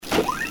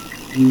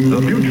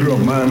The future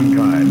of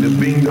mankind is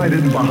being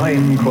guided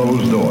behind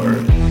closed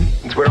doors.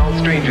 Since we're all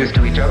strangers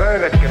to each other,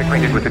 let's get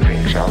acquainted with the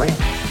drink, shall we?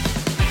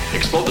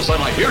 Explode the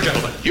sunlight here,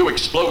 gentlemen. You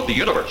explode the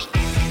universe.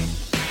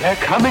 They're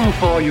coming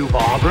for you,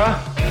 Barbara.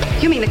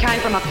 You mean the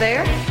kind from up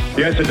there?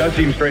 Yes, it does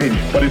seem strange,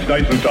 but it's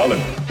nice and solid.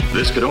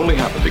 This could only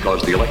happen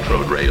because the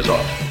electrode ray is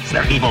off.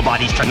 Their evil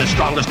bodies turn the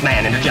strongest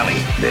man into jelly.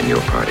 Then your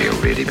party will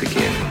really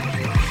begin.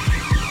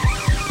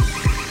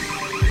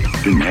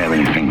 Didn't have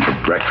anything for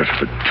breakfast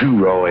but 2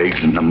 raw eggs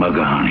and a mug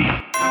of honey.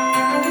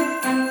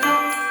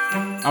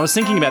 I was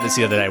thinking about this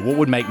the other day. What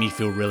would make me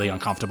feel really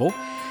uncomfortable?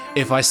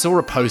 If I saw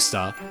a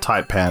poster...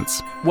 Tight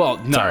pants. Well,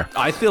 no. Sorry.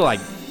 I feel like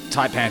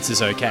tight pants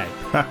is okay.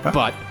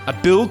 But a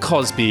Bill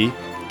Cosby,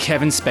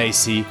 Kevin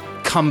Spacey,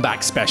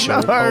 comeback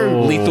special,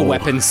 No. Lethal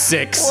Weapon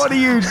 6. What are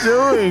you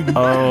doing?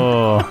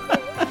 Oh.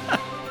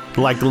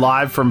 Like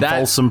live from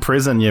Folsom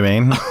Prison, you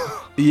mean?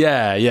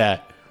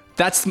 Yeah.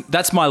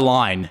 That's my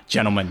line,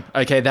 gentlemen.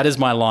 Okay, that is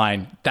my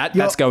line.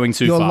 That's going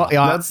too far.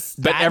 That's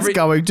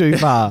going too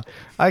far.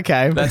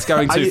 Okay. That's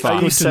going too far.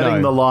 Are you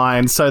setting the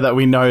line so that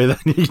we know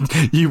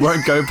that you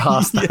won't go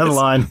past that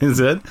line, is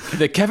it?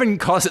 The Kevin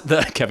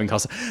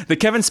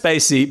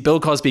Spacey, Bill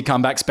Cosby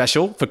comeback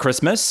special for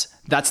Christmas,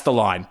 that's the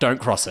line. Don't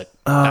cross it.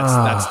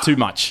 That's too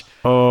much.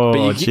 Oh,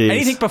 but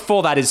anything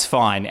before that is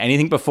fine.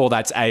 Anything before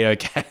that's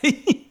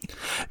A-okay.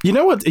 You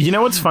know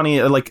what's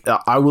funny? Like,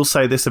 I will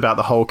say this about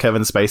the whole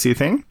Kevin Spacey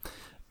thing.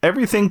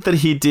 Everything that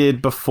he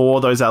did before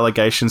those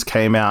allegations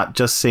came out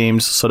just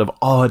seems sort of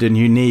odd and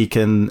unique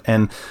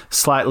and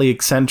slightly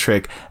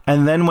eccentric.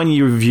 And then when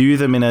you view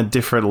them in a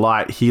different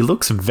light, he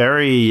looks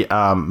very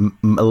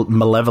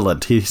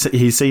malevolent.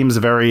 He seems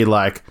very,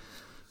 like,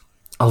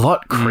 a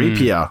lot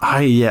creepier.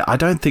 I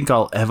don't think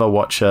I'll ever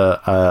watch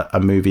a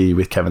movie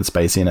with Kevin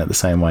Spacey in it the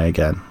same way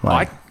again.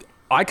 Like,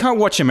 I can't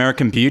watch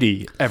American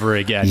Beauty ever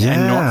again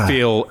and not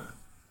feel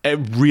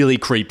really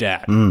creeped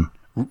out.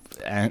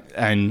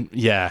 And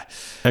yeah.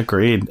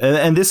 Agreed.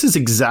 And this is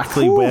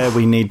exactly where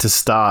we need to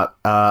start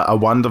a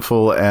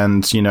wonderful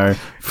and,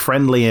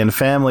 friendly and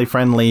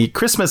family-friendly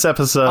Christmas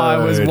episode.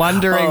 I was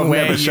wondering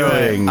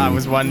I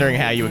was wondering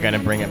how you were going to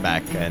bring it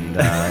back. And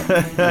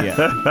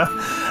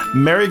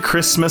Merry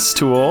Christmas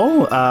to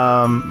all.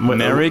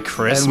 Merry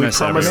Christmas,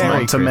 and we promise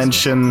not to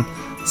mention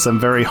some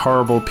very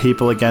horrible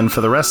people again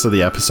for the rest of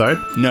the episode.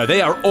 No, they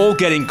are all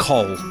getting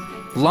coal.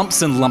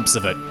 Lumps and lumps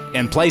of it.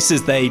 In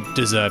places they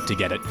deserve to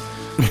get it.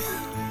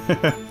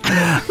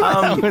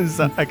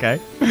 Okay.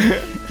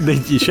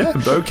 You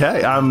should.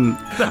 Okay. I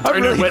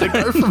don't know where to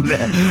go from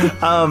there.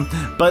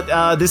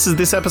 But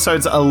this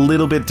episode's a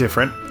little bit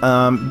different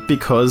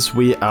because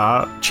we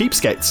are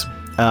cheapskates.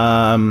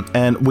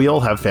 And we all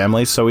have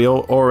families, so we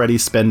all already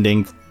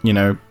spending,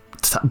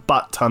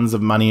 tons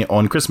of money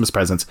on Christmas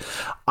presents.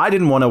 I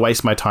didn't want to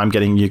waste my time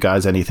getting you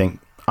guys anything.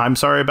 I'm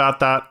sorry about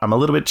that. I'm a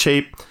little bit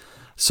cheap.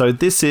 So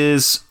this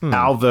is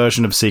our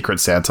version of Secret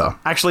Santa.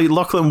 Actually,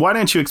 Lachlan, why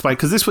don't you explain?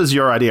 Because this was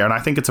your idea, and I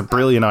think it's a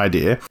brilliant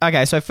idea.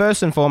 Okay, so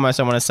first and foremost,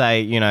 I want to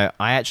say, I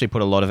actually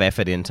put a lot of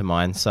effort into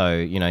mine. So,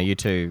 you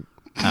two,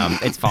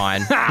 it's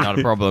fine. Not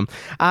a problem.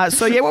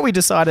 What we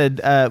decided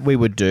we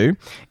would do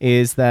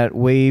is that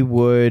we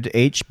would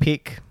each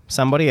pick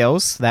somebody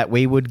else that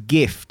we would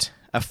gift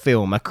a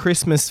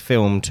Christmas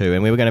film to,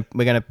 and we're going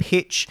to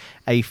pitch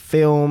a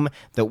film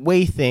that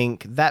we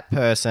think that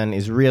person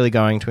is really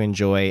going to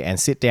enjoy and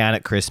sit down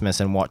at Christmas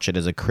and watch it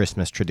as a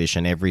Christmas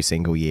tradition every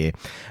single year.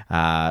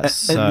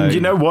 And you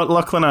know what,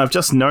 Lachlan? I've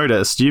just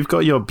noticed you've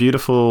got your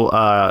beautiful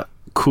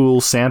cool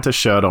Santa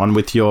shirt on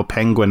with your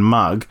penguin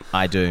mug.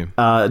 I do.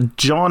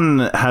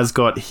 John has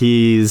got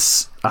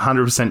his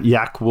 100%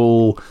 yak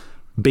wool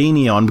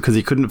beanie on because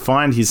he couldn't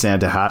find his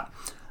Santa hat.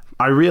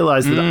 I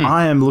realize that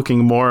I am looking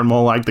more and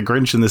more like the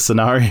Grinch in this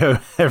scenario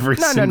every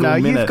single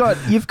minute.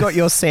 You've got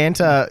your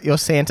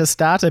Santa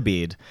starter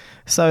beard.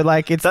 So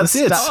it's that's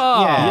it.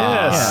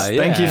 Yes.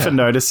 Thank you for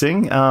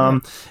noticing.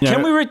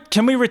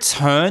 Can we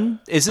return?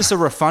 Is this a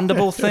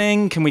refundable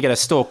thing? Can we get a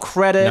store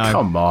credit? No.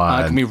 Come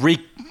on.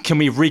 Can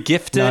we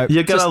re-gift it?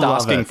 You're gonna Just love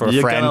asking it. for a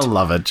You're friend. gonna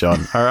love it,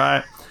 John. All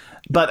right.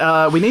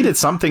 But we needed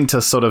something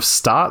to sort of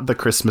start the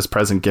Christmas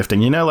present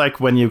gifting.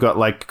 Like when you've got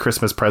like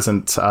Christmas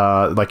present,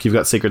 like you've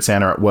got Secret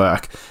Santa at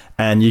work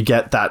and you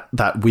get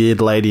that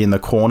weird lady in the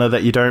corner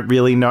that you don't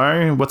really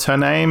know. What's her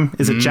name?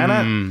 Is it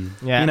Janet?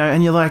 Yeah.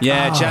 And you're like,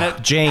 Janet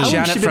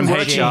from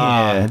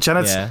HR.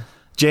 Janet's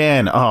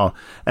Jan. Oh,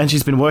 and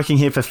she's been working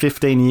here for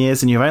 15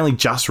 years and you've only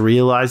just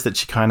realized that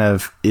she kind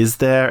of is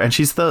there. And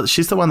she's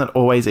the one that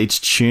always eats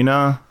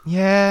tuna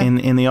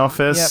in the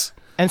office. Yep.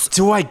 And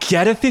do I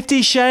get a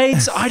 50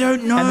 Shades? I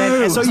don't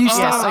know. So you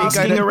start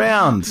asking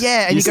around.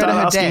 Yeah, and you go to her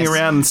asking desk.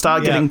 around and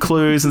start getting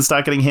clues and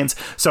start getting hints.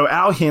 So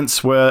our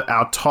hints were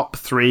our top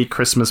 3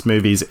 Christmas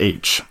movies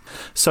each.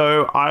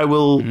 So I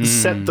will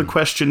set the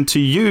question to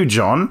you,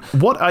 John.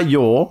 What are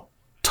your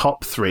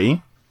top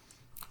 3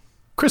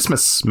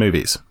 Christmas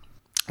movies?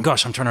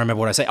 Gosh, I'm trying to remember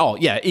what I say. Oh,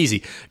 yeah,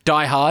 easy.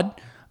 Die Hard,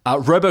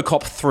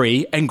 RoboCop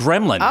 3, and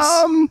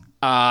Gremlins.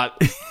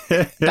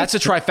 That's a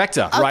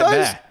trifecta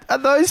there. Are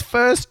those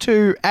first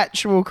 2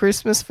 actual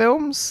Christmas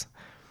films?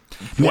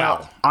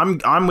 Now,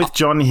 I'm with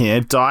John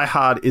here. Die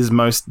Hard is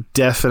most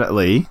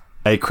definitely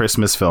a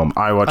Christmas film.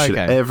 I watch it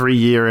every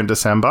year in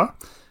December.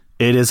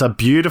 It is a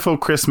beautiful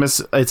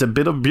Christmas. It's a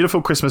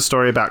beautiful Christmas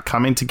story about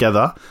coming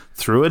together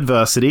through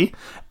adversity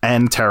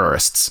and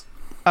terrorists.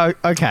 Oh,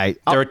 okay.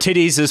 There are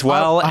titties as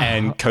well,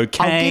 and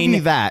cocaine. I'll give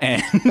you that.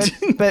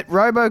 But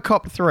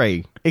RoboCop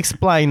 3,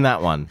 explain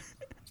that one.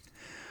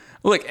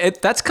 Look,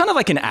 that's kind of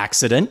like an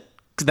accident.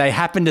 They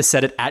happened to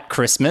set it at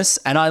Christmas,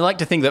 and I like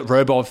to think that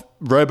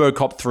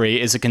RoboCop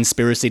 3 is a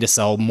conspiracy to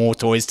sell more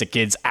toys to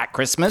kids at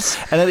Christmas.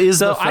 And it is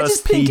the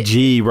first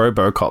PG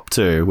RoboCop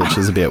too, which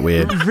is a bit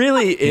weird. It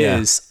really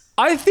is.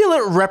 I feel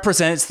it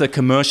represents the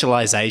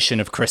commercialization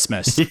of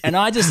Christmas. And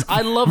I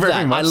love that.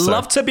 I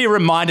love to be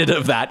reminded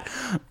of that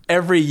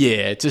every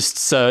year, just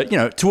so,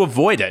 to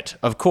avoid it,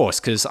 of course,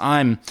 because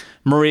I'm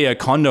Maria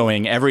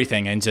Kondoing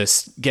everything and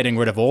just getting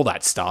rid of all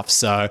that stuff.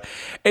 So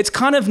it's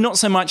kind of not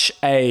so much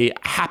a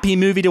happy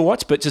movie to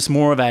watch, but just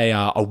more of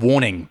a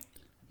warning.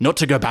 Not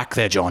to go back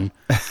there, John.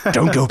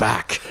 Don't go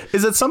back.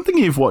 Is it something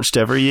you've watched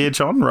every year,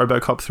 John,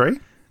 RoboCop 3?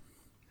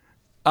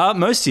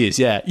 Most years,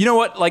 yeah. You know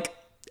what? Like,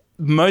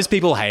 most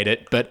people hate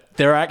it, but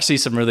there are actually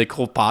some really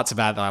cool parts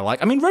about it that I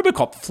like. I mean,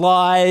 RoboCop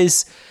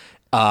flies.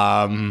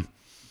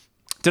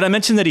 Did I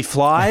mention that he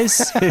flies?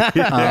 It's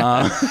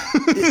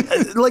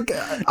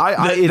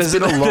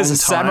been a long time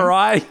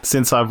samurai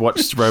since I've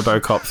watched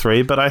RoboCop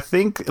 3, but I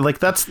think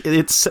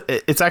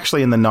it's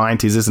actually in the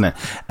 90s, isn't it?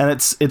 And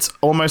it's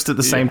almost at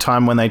the same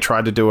time when they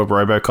tried to do a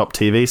RoboCop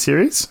TV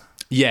series.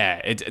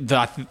 Yeah,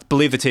 I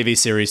believe the TV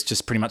series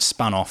just pretty much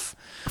spun off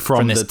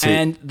from this.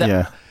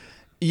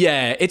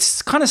 Yeah,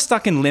 it's kind of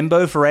stuck in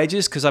limbo for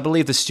ages because I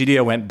believe the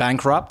studio went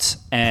bankrupt,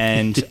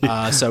 and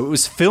so it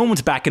was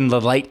filmed back in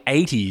the late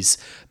 80s,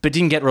 but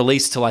didn't get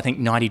released till I think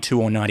 92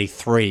 or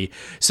 93.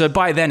 So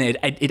by then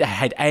it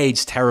had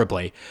aged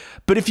terribly.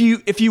 But if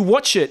you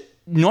watch it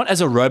not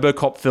as a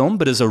RoboCop film,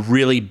 but as a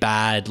really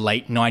bad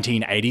late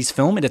 1980s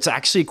film, and it's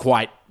actually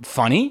quite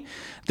funny.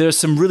 There's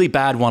some really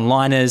bad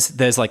one-liners.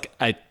 There's like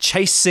a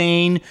chase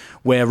scene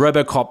where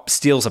RoboCop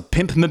steals a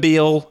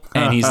pimpmobile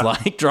and he's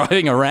like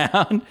driving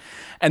around.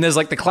 And there's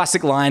like the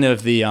classic line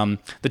of the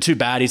two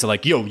baddies are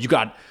like, "Yo, you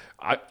got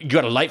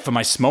a light for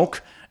my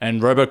smoke?" And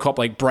RoboCop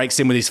like breaks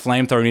in with his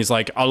flamethrower and he's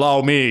like,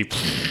 "Allow me,"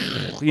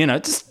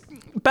 just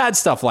bad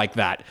stuff like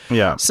that.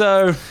 Yeah.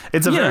 So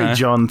it's a very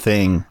John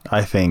thing,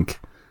 I think.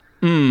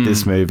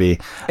 This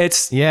movie.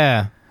 It's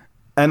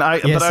And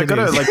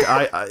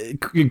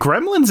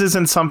Gremlins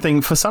isn't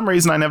something, for some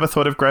reason I never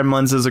thought of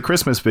Gremlins as a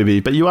Christmas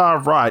movie, but you are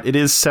right. It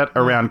is set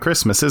around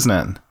Christmas, isn't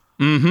it?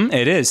 Mm-hmm.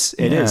 It is.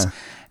 It is.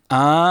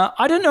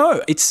 I don't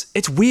know.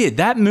 It's weird.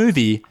 That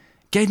movie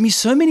gave me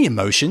so many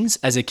emotions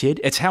as a kid.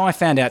 It's how I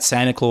found out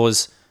Santa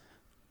Claus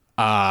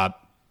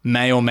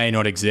may or may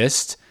not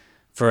exist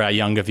for our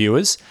younger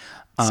viewers.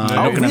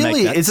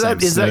 Really? Is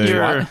that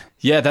your...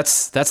 Yeah,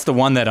 that's the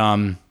one that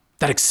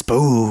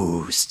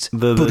exposed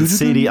the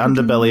seedy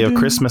underbelly of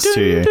Christmas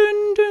to you.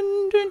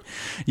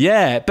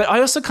 Yeah, but I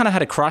also kind of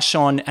had a crush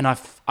on, and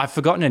I've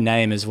forgotten her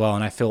name as well,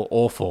 and I feel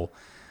awful.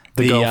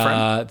 The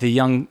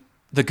girlfriend?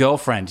 The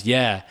girlfriend,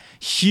 yeah.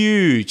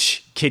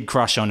 Huge kid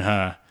crush on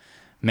her,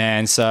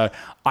 man. So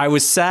I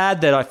was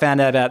sad that I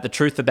found out about the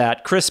truth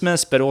about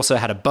Christmas, but also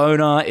had a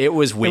boner. It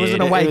was weird. It was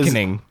an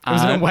awakening.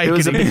 It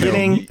was a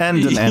beginning and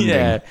an ending.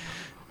 Yeah.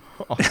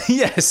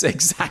 Yes,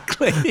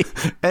 exactly.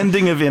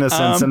 Ending of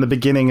innocence and the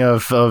beginning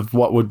of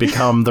what would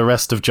become the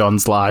rest of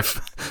John's life.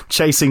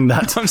 Chasing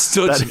that. I'm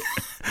still...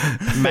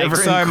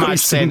 makes so much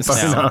sense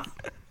now.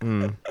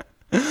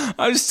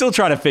 I'm still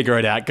trying to figure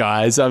it out,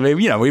 guys. I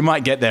mean, we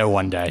might get there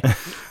one day.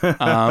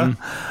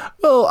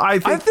 Well, I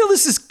feel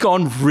this has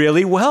gone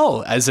really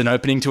well as an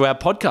opening to our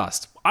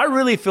podcast. I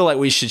really feel like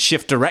we should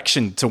shift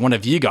direction to one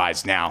of you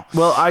guys now.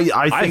 Well,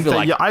 I think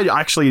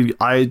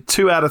that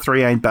 2 out of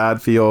 3 ain't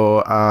bad for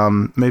your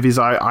movies.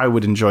 I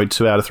would enjoy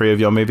 2 out of 3 of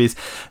your movies.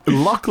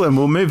 Lachlan,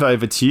 we'll move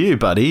over to you,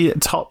 buddy.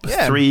 Top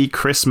 3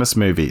 Christmas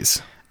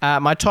movies.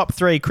 My top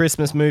 3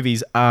 Christmas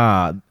movies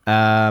are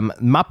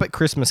Muppet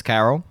Christmas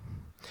Carol,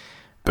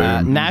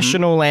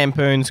 National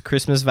Lampoon's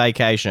Christmas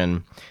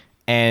Vacation,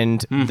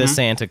 and The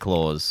Santa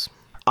Claus.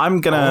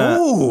 I'm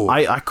gonna.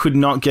 I could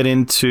not get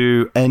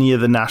into any of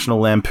the National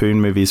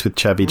Lampoon movies with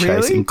Chevy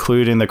Chase,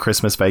 including the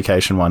Christmas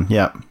Vacation one.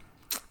 Yeah,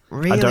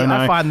 really, I don't know.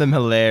 I find them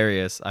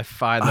hilarious. I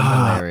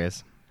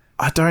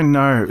don't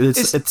know.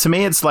 To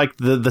me, it's like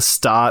the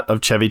start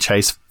of Chevy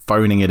Chase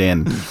phoning it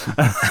in.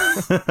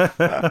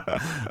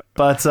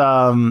 But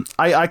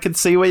I could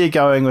see where you're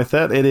going with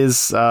it. It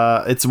is.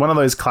 It's one of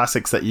those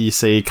classics that you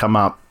see come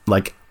up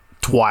like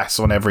twice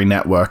on every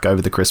network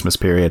over the Christmas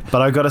period.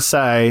 But I got to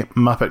say,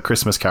 Muppet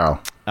Christmas Carol.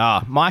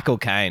 Michael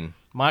Caine.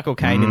 Michael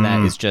Caine in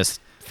that is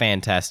just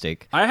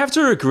fantastic. I have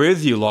to agree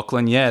with you,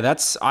 Lachlan. Yeah,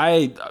 that's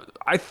I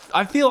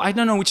feel, I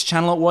don't know which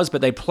channel it was,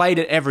 but they played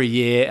it every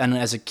year, and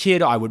as a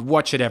kid, I would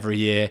watch it every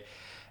year,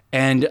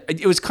 and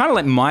it was kind of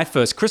like my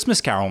first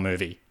Christmas Carol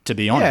movie, to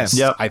be honest.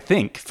 Yeah. I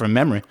think from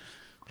memory.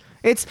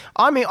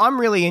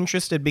 I'm really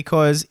interested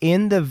because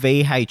in the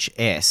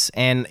VHS,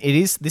 and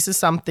this is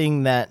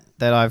something that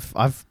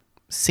I've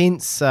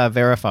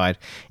verified.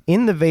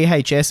 In the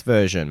VHS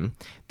version,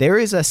 there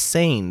is a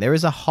scene, there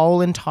is a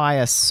whole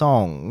entire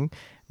song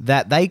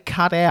that they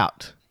cut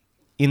out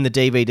in the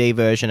DVD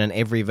version and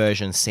every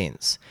version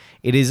since.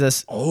 It is a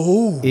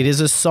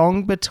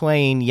song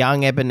between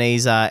young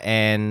Ebenezer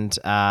and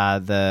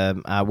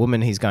the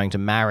woman he's going to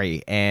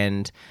marry,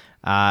 and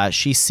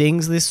she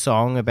sings this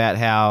song about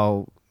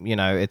how, you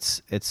know,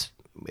 it's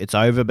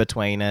over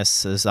between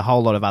us. There's a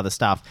whole lot of other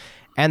stuff.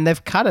 And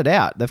they've cut it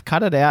out. They've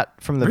cut it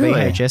out from the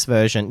VHS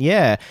version.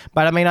 Yeah.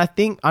 But I mean, I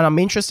think, and I'm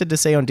interested to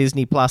see on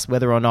Disney Plus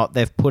whether or not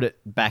they've put it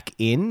back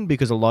in,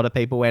 because a lot of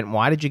people went,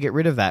 why did you get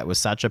rid of that? It was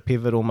such a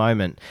pivotal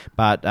moment.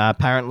 But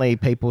apparently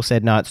people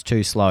said, no, it's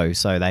too slow.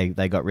 So they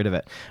got rid of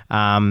it.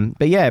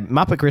 But yeah,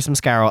 Muppet Christmas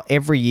Carol,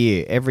 every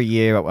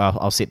year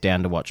I'll sit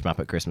down to watch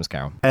Muppet Christmas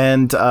Carol.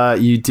 And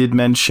you did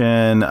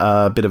mention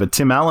a bit of a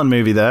Tim Allen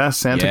movie there,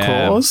 Santa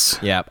Claus.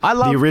 Yeah. I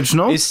love the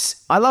original.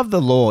 I love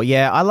the lore.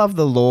 Yeah, I love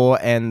the lore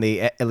and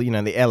the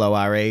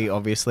LORE,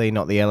 obviously,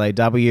 not the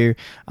LAW.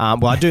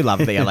 Well, I do love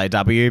the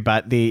LAW,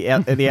 but the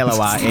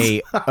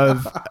LORE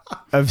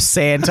of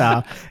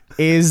Santa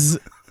is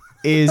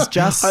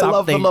just something. I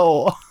love the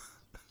lore.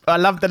 I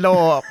love the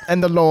lore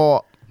and the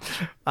lore.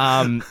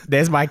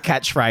 There's my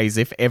catchphrase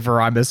if ever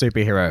I'm a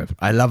superhero.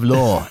 I love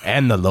lore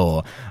and the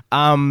lore.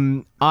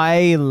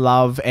 I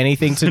love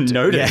anything to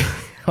do.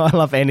 I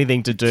love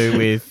anything to do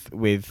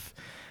with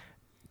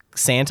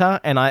Santa,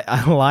 and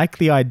I like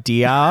the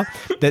idea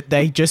that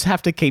they just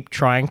have to keep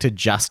trying to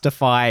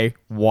justify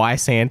why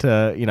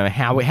Santa, you know,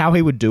 how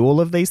he would do all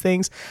of these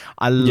things.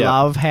 I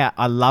love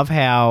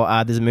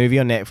how there's a movie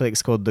on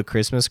Netflix called The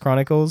Christmas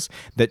Chronicles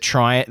that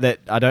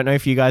I don't know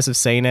if you guys have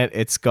seen it.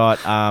 It's got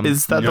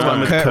is that the one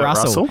with Kurt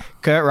Russell?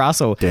 Kurt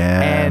Russell.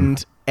 Damn.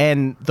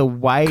 And the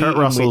way Kurt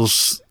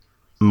Russell's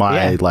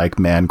my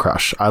man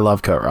crush. I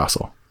love Kurt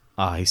Russell.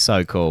 Oh, he's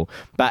so cool.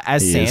 But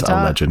as he Santa, is a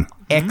legend.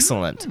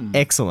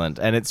 Excellent.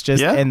 And it's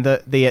just, and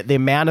the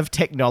amount of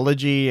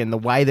technology and the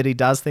way that he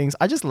does things,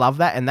 I just love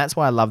that. And that's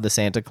why I love the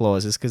Santa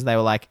Claus, is because they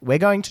were like, we're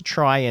going to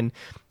try and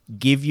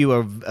give you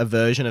a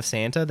version of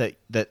Santa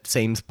that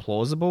seems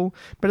plausible,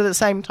 but at the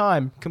same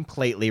time,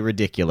 completely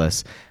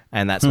ridiculous.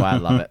 And that's why I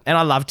love it. And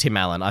I love Tim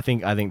Allen. I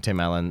think Tim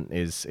Allen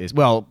is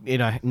well, you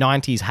know,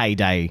 90s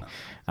heyday,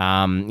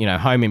 you know,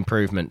 Home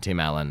Improvement Tim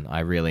Allen.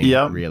 I really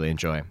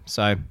enjoy.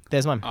 So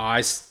there's mine.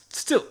 I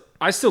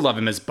still love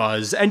him as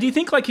Buzz. And do you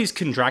think like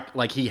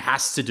he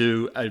has to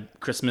do a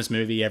Christmas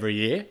movie every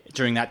year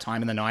during that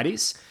time in the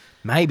 90s?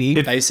 Maybe.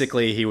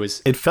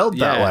 It felt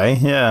that way,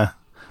 yeah.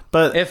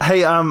 But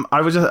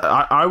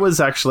I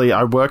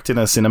worked in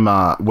a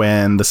cinema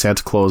when the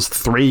Santa Claus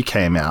 3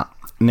 came out.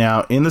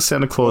 Now, in the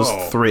Santa Claus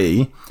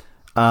 3,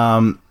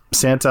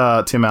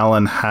 Santa Tim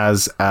Allen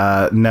has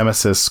a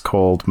nemesis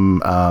called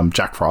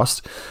Jack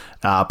Frost,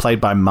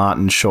 played by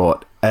Martin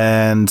Short.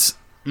 And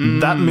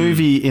that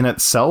movie in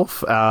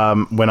itself,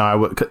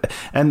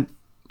 and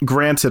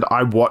granted,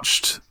 I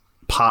watched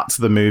parts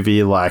of the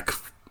movie like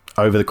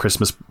over the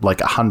Christmas,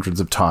 like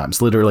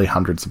literally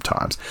hundreds of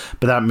times.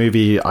 But that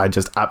movie, I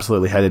just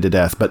absolutely hated to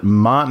death. But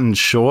Martin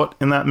Short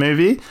in that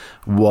movie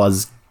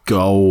was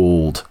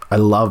gold. I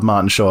love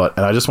Martin Short,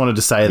 and I just wanted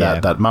to say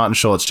that Martin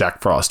Short's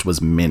Jack Frost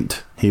was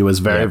mint. He was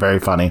very, very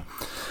funny.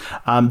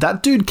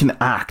 That dude can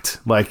act.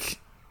 Like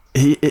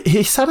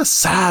he's had a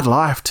sad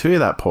life too.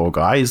 That poor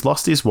guy. He's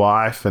lost his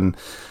wife, and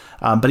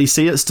but he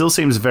still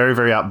seems very,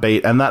 very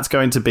upbeat. And that's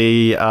going to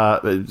be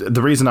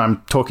the reason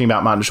I'm talking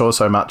about Martin Short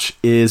so much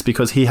is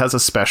because he has a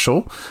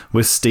special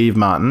with Steve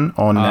Martin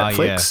on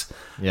Netflix.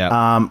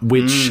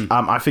 Which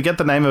I forget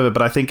the name of it,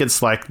 but I think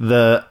it's like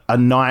A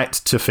Night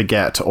to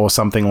Forget or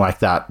something like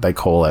that, they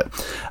call it.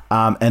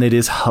 And it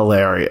is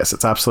hilarious.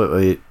 It's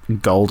absolutely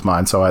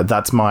goldmine. So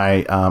that's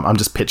my, I'm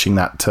just pitching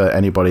that to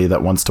anybody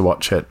that wants to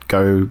watch it.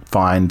 Go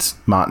find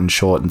Martin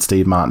Short and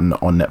Steve Martin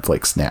on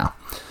Netflix now.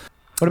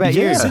 What about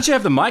you? Since you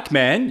have the mic,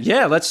 man,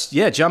 let's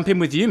jump in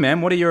with you, man.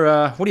 What are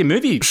your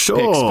movie picks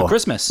for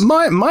Christmas?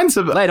 Mine's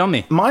lay it on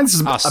me. Mine's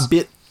a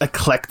bit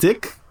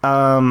eclectic.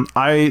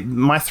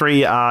 My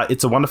 3 are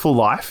It's a Wonderful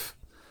Life,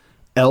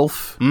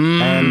 Elf,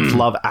 and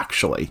Love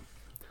Actually.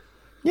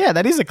 Yeah,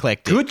 that is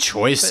eclectic. Good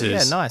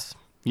choices. Yeah, nice.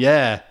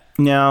 Yeah.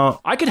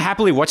 Now, I could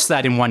happily watch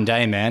that in one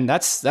day, man.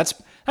 That's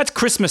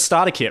Christmas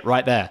starter kit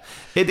right there.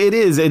 It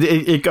is.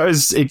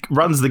 It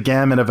runs the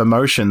gamut of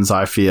emotions,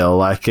 I feel.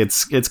 Like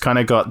it's kind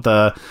of got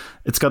the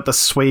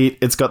sweet,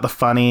 it's got the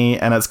funny,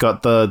 and it's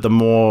got the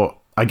more,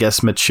 I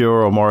guess,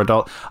 mature or more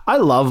adult. I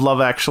love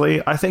Love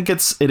Actually. I think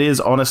it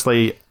is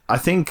honestly, I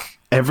think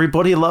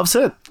everybody loves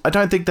it. I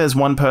don't think there's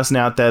one person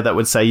out there that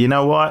would say, you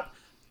know what?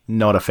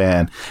 Not a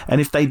fan. And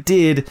if they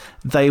did,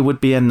 they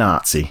would be a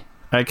Nazi.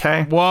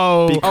 Okay.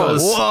 Whoa.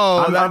 Because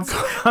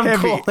I'm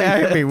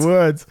heavy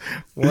words.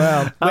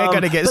 Wow. We're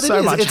going to get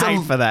so much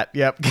hate for that.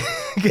 Yep.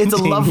 It's a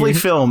lovely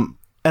film,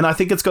 and I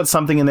think it's got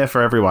something in there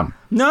for everyone.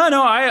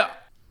 No.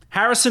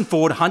 Harrison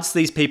Ford hunts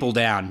these people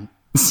down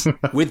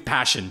with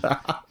passion.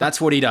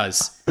 That's what he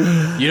does.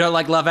 You don't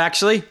like Love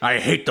Actually? I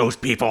hate those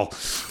people.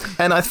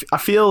 And I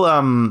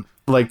feel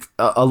like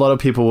a lot of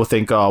people will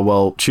think, oh,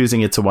 well,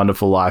 choosing It's a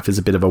Wonderful Life is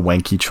a bit of a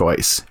wanky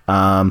choice.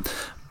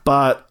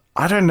 But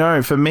I don't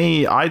know. For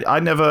me, I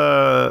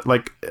never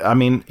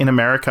in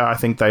America, I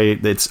think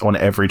it's on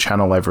every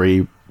channel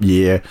every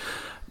year.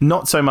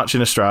 Not so much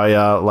in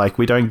Australia. Like,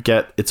 we don't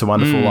get It's a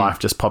Wonderful Life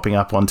just popping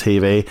up on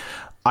TV.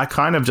 I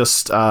kind of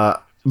just,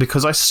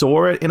 because I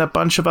saw it in a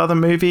bunch of other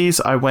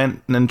movies, I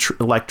went and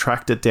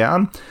tracked it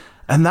down.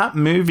 And that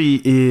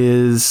movie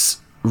is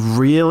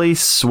really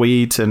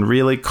sweet and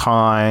really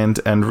kind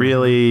and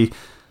really...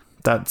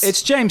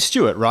 It's James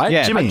Stewart, right?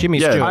 Yeah, Jimmy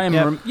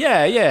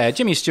Stewart.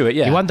 Jimmy Stewart,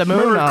 yeah. You want the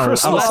moon? I'll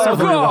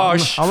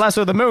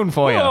lasso the moon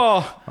for you.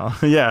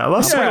 Yeah, I'll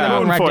lasso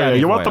the moon for you.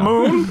 You want the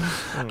moon?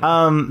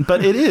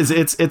 But it is.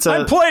 It's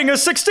I'm playing a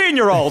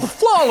 16-year-old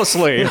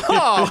flawlessly.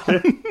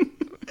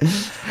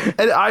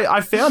 And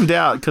I found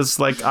out, because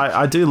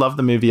I do love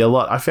the movie a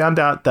lot, I found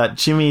out that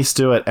Jimmy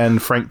Stewart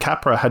and Frank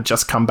Capra had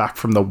just come back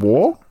from the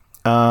war.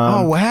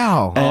 Oh,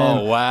 wow.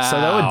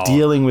 So they were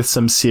dealing with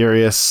some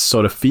serious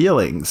sort of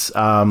feelings.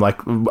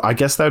 I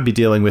guess they would be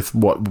dealing with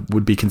what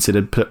would be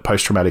considered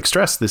post-traumatic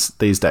stress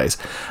these days.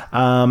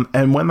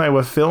 And when they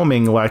were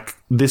filming,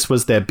 this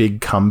was their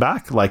big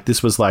comeback.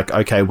 This was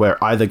okay, we're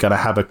either going to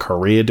have a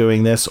career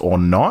doing this or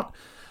not.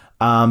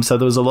 So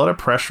there was a lot of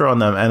pressure on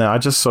them. And I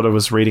just sort of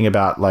was reading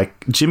about,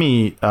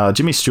 Jimmy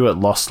Stewart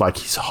lost,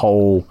 his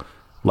whole,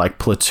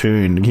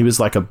 platoon. He was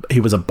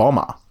a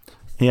bomber.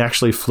 He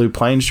actually flew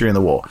planes during the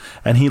war,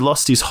 and he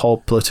lost his whole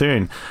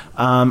platoon.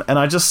 And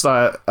I just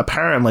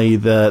apparently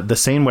the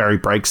scene where he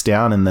breaks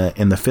down in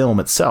the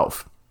film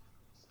itself,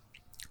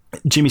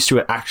 Jimmy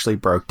Stewart actually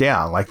broke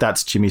down.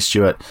 That's Jimmy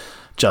Stewart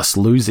just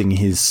losing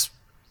his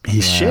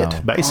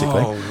shit,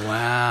 basically. Oh,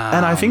 wow.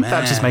 And I think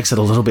that just makes it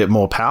a little bit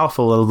more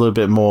powerful, a little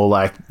bit more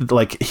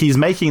like he's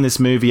making this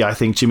movie. I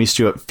think Jimmy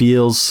Stewart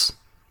feels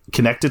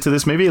connected to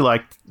this movie,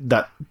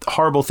 that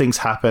horrible things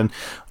happen.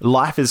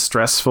 Life is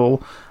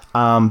stressful.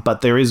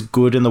 But there is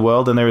good in the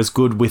world, and there is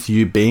good with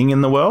you being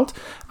in the world.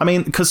 I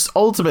mean, because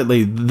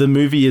ultimately the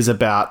movie is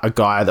about a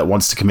guy that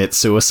wants to commit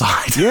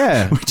suicide.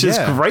 Yeah. Which is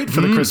great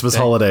for the Christmas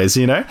holidays,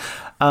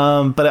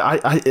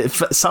 But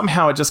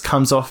somehow it just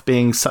comes off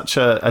being such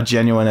a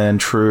genuine and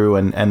true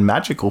and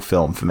magical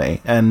film for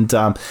me. And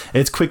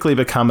it's quickly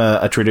become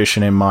a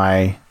tradition in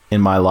my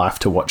life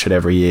to watch it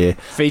every year.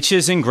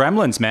 Features in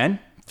Gremlins, man.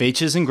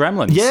 Features in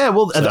Gremlins. Yeah,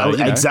 well,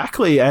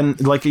 exactly. And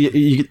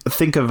you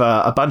think of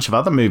a bunch of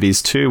other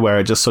movies too, where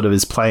it just sort of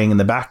is playing in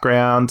the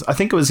background. I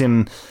think it was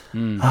in,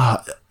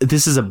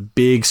 this is a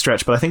big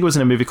stretch, but I think it was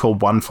in a movie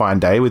called One Fine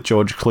Day with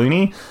George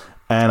Clooney.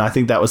 And I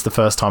think that was the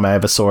first time I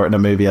ever saw it in a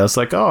movie. I was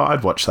like, oh,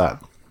 I'd watch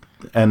that.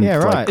 And yeah,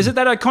 right. Is it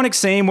that iconic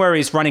scene where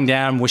he's running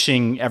down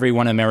wishing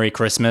everyone a Merry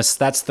Christmas?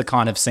 That's the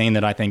kind of scene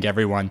that I think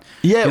everyone...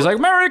 Yeah. He's like,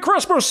 Merry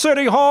Christmas,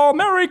 City Hall!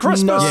 Merry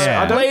Christmas,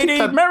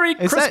 lady! Merry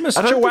Christmas,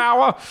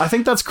 Chihuahua! I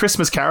think that's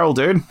Christmas Carol,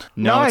 dude.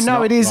 No,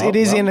 it is. It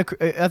is in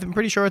I'm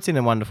pretty sure it's in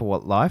A Wonderful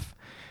Life.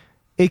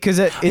 Because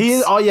he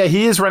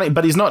is running,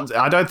 but he's not...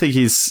 I don't think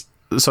he's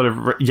sort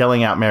of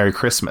yelling out Merry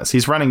Christmas.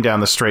 He's running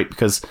down the street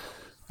because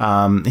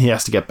he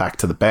has to get back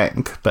to the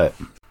bank, but...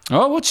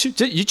 Oh, well,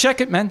 you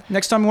check it, man.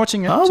 Next time you're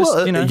watching it.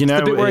 Oh,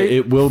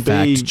 it will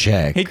be... Fact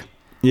check.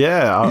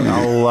 Yeah,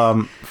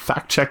 I'll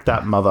fact check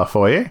that mother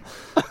for you.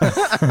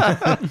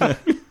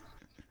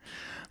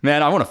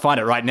 Man, I want to find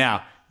it right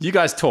now. You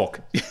guys talk.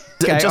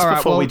 Okay, just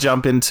before we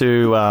jump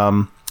into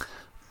our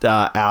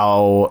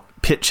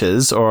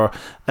pitches,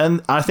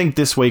 and I think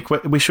this week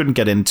we shouldn't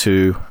get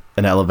into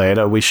an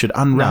elevator. We should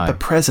unwrap a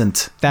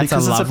present.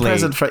 Because it's a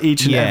present for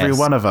each and every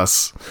one of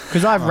us.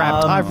 Because I've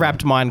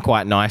wrapped mine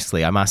quite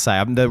nicely, I must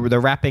say. The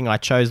wrapping, I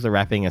chose the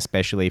wrapping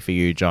especially for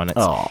you, John.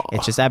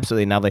 It's just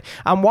absolutely lovely.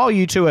 While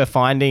you two are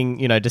finding,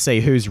 to see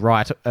who's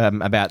right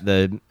about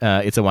the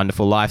It's a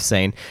Wonderful Life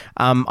scene,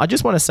 I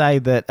just want to say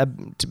that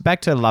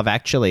back to Love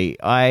Actually,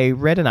 I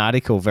read an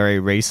article very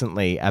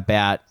recently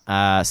about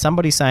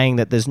somebody saying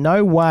that there's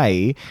no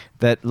way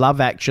that Love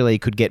Actually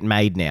could get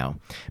made now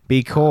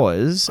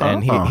because,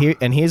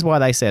 and here's why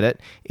they said it,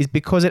 is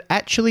because it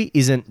actually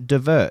isn't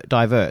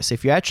diverse.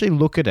 If you actually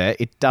look at it,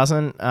 it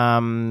doesn't,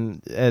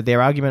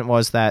 their argument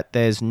was that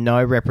there's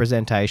no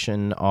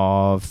representation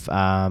of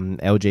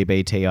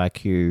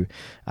LGBTIQ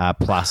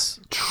plus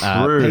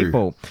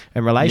people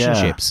and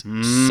relationships.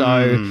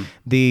 So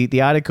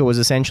the article was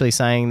essentially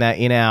saying that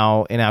in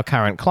our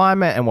current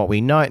climate and what we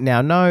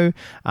now know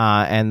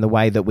and the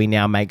way that we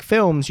now make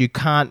films, you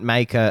can't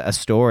make a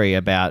story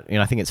about,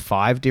 I think it's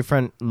 5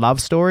 different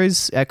love stories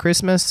at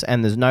Christmas,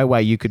 and there's no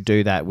way you could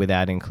do that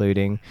without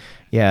including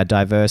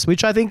diverse,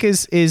 which I think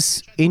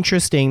is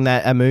interesting,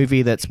 that a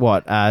movie that's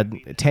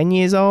 10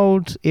 years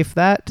old, if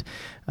that.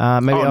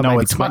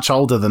 Maybe it's much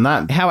older than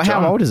that.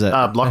 How old is it?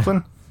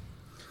 Lachlan?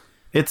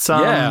 It's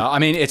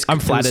I'm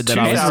flattered that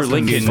I was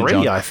Lincoln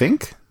 3, I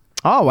think.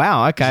 Oh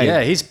wow,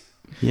 okay.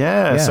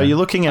 Yeah, so you're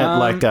looking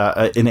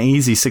at an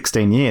easy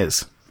 16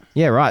 years.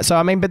 Yeah, right.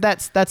 So but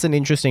that's an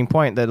interesting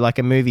point, that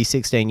a movie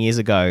 16 years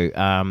ago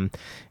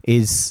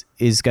is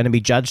going to be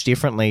judged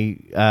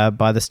differently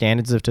by the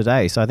standards of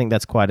today. So I think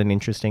that's quite an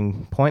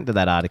interesting point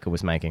that article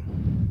was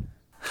making.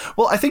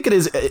 Well, I think it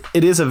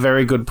is a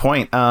very good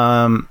point.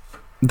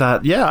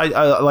 That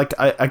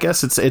I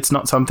guess it's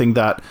not something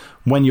that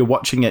when you're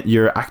watching it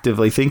you're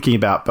actively thinking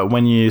about, but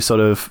when you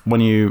sort of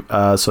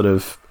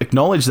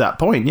acknowledge that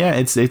point,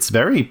 it's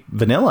very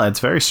vanilla, it's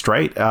very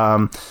straight,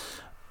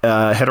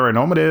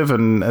 heteronormative,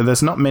 and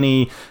there's not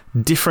many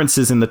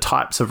differences in the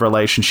types of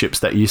relationships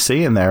that you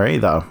see in there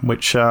either,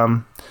 which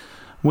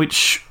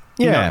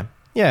yeah.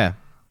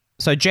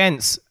 So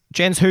gents,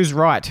 who's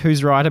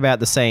right about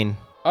the scene?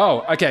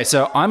 Oh, okay,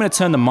 so I'm going to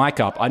turn the mic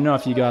up. I don't know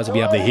if you guys will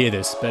be able to hear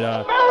this, but...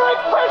 Merry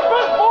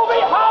Christmas, movie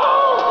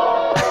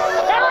house!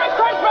 Merry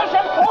Christmas,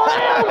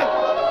 Emporium!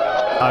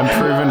 I'm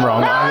proven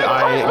wrong.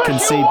 I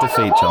concede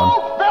defeat, John.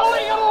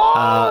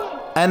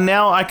 And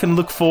now I can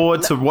look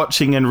forward to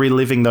watching and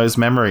reliving those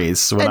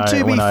memories.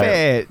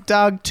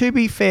 Doug, to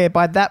be fair,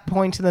 by that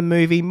point in the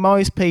movie,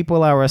 most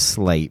people are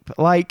asleep.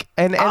 Like,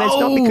 and it's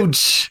not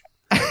because...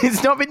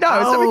 It's not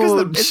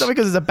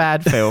because it's a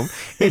bad film.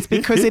 It's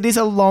because it is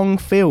a long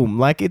film.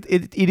 Like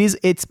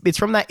it's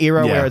from that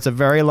era where it's a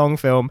very long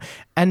film.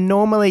 And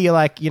normally you're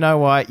like, you know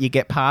what? You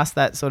get past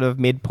that sort of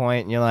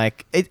midpoint, and you're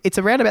like, it's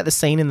around about the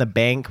scene in the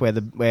bank where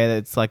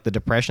it's like the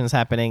depression's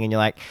happening, and you're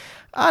like,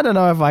 I don't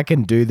know if I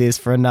can do this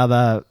for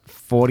another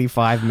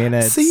 45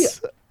 minutes. See,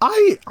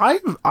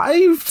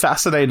 I'm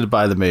fascinated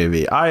by the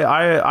movie.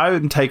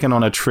 I'm taken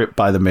on a trip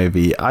by the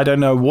movie. I don't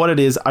know what it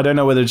is. I don't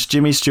know whether it's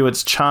Jimmy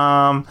Stewart's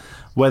charm,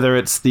 whether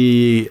it's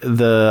the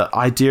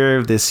idea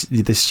of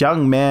this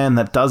young man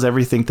that does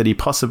everything that he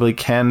possibly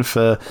can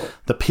for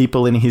the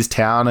people in his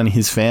town and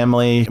his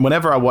family.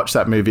 Whenever I watch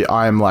that movie,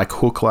 I'm like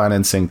hook, line,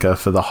 and sinker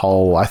for the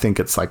whole. I think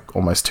it's like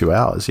almost 2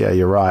 hours. Yeah,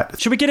 you're right.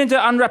 Should we get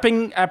into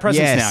unwrapping our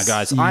presents now,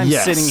 guys? I'm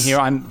sitting here.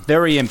 I'm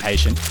very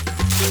impatient.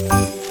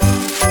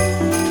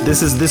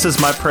 This is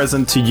my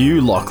present to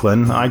you,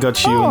 Lachlan. I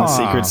got you in the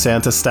Secret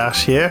Santa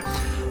stash here.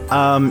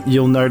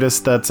 You'll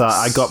notice that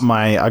I got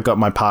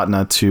my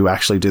partner to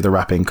actually do the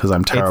wrapping because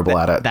I'm terrible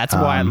at it. That's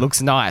why it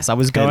looks nice. I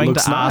was going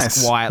to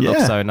ask why it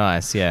looks so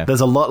nice. Yeah,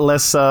 there's a lot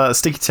less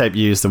sticky tape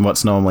used than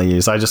what's normally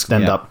used. I just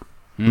end up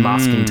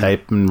masking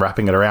tape and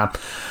wrapping it around.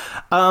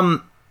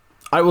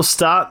 I will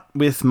start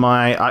with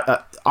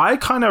my. I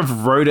kind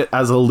of wrote it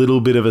as a little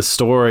bit of a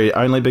story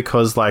only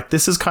because like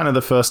this is kind of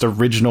the first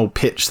original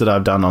pitch that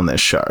I've done on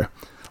this show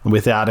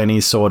without any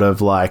sort of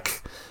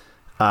like.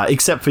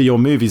 Except for your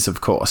movies, of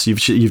course.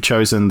 You've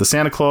chosen The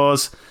Santa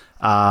Claus,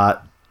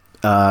 Muppet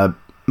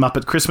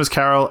Christmas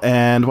Carol,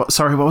 and what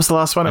was the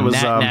last one? It was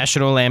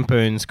National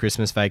Lampoon's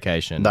Christmas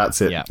Vacation.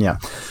 That's it. Yeah.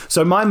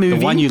 So my movie,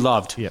 the one you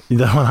loved,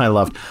 the one I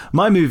loved.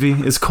 My movie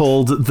is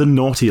called The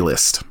Naughty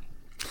List.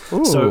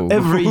 Ooh. So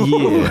every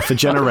year for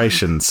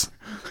generations,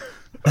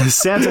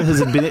 Santa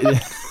has been.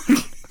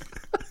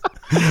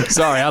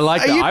 Sorry, I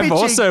like that. I've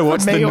also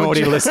watched The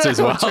Naughty List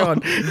as well.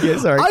 Yeah,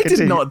 sorry. I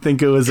did not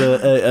think it was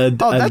a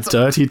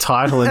dirty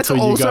title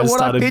until you guys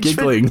started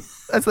giggling.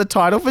 That's the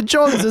title for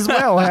John's as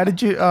well. How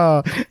did you?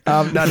 No,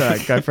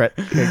 go for it.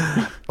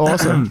 Okay.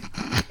 Awesome.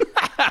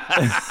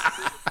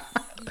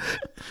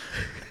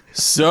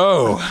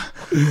 So,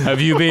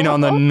 have you been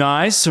on the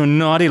nice or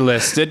naughty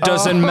list? It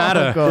doesn't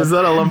matter. Is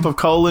that a lump of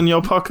coal in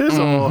your pocket?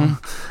 Or?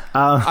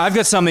 I've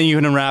got something you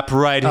can unwrap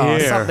right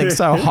here. Something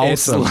so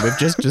wholesome we've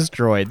just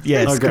destroyed.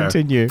 Yes,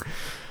 continue.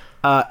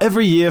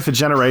 Every year for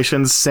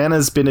generations,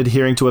 Santa's been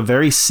adhering to a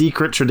very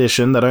secret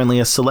tradition that only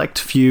a select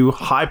few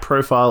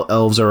high-profile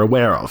elves are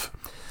aware of.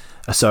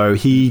 So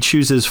he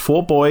chooses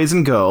 4 boys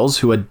and girls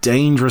who are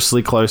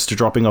dangerously close to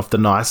dropping off the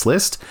nice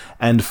list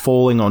and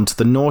falling onto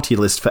the naughty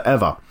list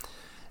forever.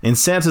 In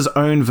Santa's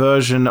own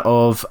version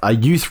of a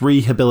youth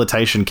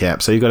rehabilitation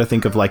camp. So you got to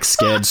think of like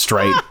Scared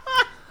Straight.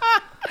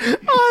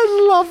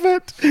 I love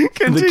it.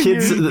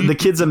 Continue. The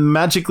kids are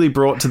magically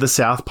brought to the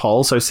South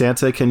Pole so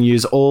Santa can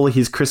use all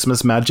his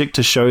Christmas magic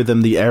to show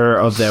them the error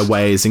of their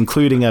ways,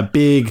 including a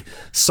big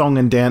song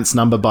and dance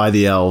number by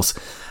the elves,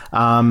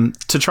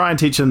 to try and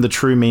teach them the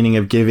true meaning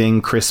of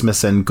giving,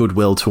 Christmas, and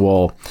goodwill to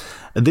all.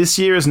 This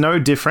year is no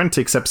different,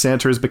 except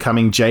Santa is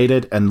becoming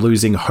jaded and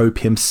losing hope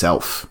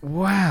himself.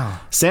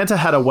 Wow. Santa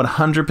had a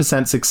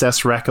 100%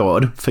 success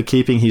record for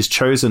keeping his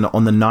chosen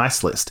on the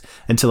nice list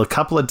until a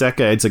couple of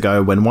decades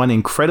ago when one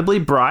incredibly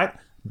bright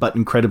but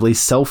incredibly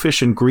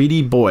selfish and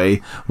greedy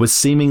boy was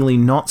seemingly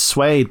not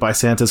swayed by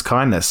Santa's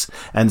kindness.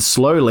 And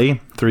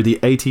slowly, through the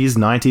 80s,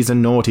 90s,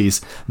 and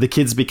noughties, the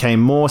kids became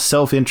more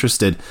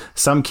self-interested.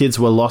 Some kids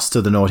were lost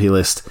to the naughty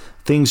list.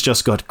 Things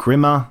just got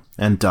grimmer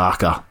and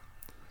darker.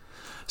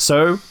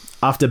 So,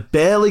 after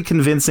barely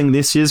convincing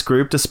this year's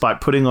group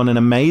despite putting on an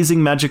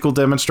amazing magical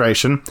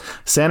demonstration,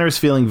 Santa is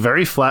feeling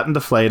very flat and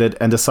deflated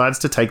and decides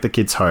to take the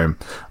kids home.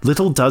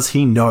 Little does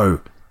he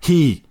know,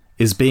 he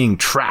is being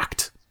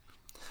tracked.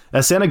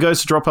 As Santa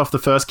goes to drop off the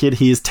first kid,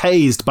 he is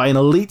tased by an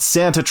elite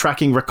Santa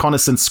tracking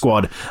reconnaissance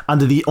squad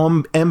under the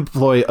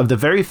employ of the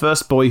very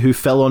first boy who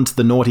fell onto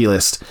the naughty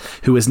list,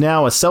 who is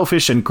now a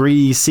selfish and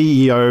greedy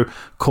CEO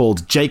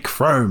called Jake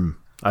Fromm.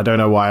 I don't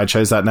know why I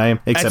chose that name,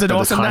 except that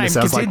it kind of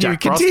sounds like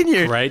Jack Frost.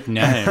 Great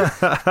name.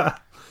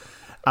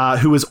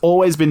 Who has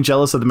always been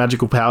jealous of the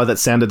magical power that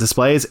Santa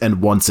displays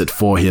and wants it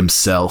for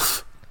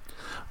himself.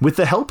 With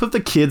the help of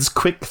the kid's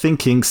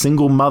quick-thinking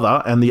single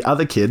mother and the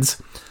other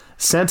kids,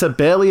 Santa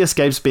barely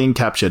escapes being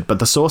captured, but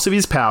the source of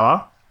his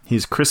power,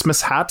 his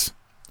Christmas hat,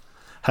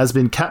 has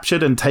been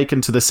captured and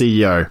taken to the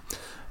CEO.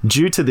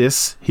 Due to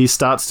this, he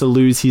starts to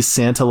lose his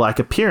Santa-like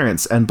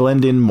appearance and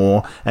blend in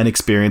more and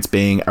experience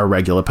being a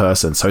regular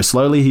person. So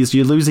slowly he's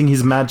losing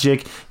his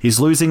magic, he's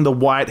losing the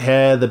white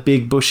hair, the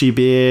big bushy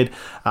beard,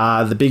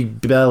 the big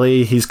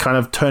belly. He's kind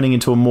of turning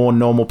into a more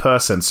normal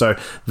person. So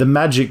the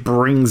magic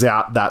brings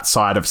out that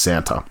side of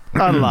Santa.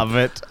 I love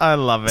it. I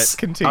love it.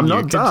 Continue. I'm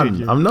not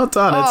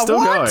done. It's still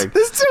going.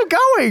 It's still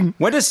going.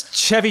 When does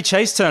Chevy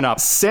Chase turn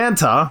up?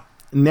 Santa,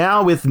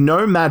 now with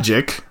no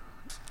magic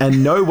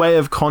and no way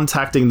of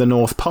contacting the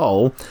North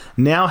Pole,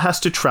 now has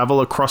to travel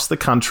across the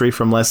country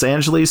from Los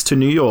Angeles to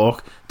New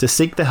York to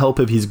seek the help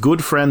of his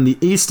good friend the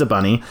Easter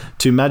Bunny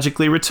to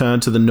magically return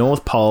to the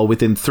North Pole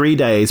within 3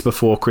 days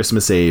before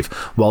Christmas Eve,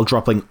 while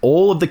dropping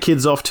all of the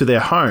kids off to their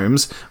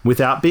homes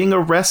without being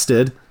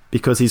arrested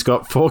because he's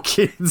got 4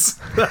 kids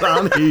that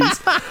aren't his,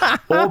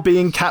 or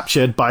being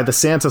captured by the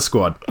Santa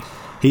Squad.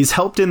 He's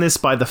helped in this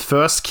by the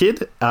first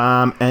kid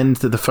and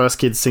the first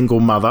kid's single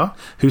mother,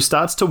 who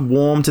starts to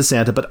warm to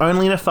Santa, but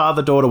only in a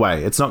father-daughter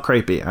way. It's not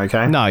creepy,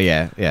 okay? No,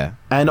 yeah.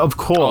 And of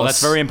course,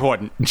 that's very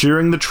important.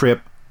 During the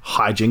trip,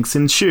 hijinks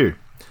ensue.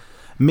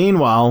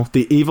 Meanwhile,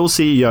 the evil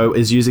CEO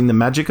is using the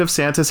magic of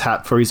Santa's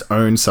hat for his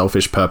own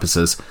selfish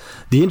purposes.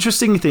 The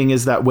interesting thing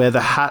is that where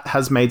the hat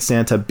has made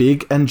Santa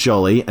big and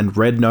jolly and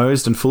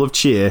red-nosed and full of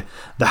cheer,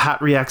 the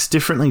hat reacts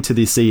differently to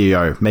the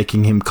CEO,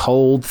 making him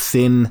cold,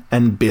 thin,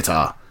 and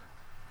bitter,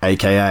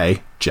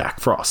 aka Jack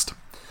Frost.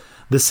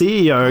 The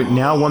CEO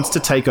now wants to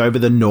take over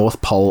the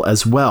North Pole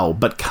as well,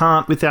 but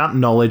can't without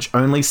knowledge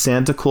only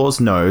Santa Claus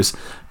knows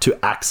to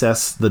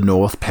access the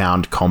North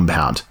Pound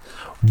compound.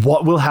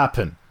 What will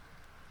happen?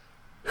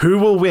 Who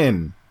will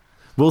win?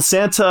 Will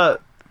Santa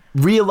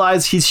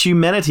realize his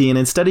humanity and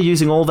instead of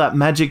using all that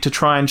magic to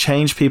try and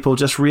change people,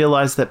 just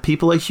realize that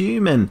people are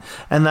human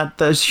and that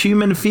those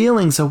human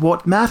feelings are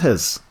what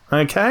matters?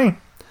 Okay?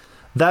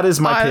 That is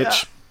my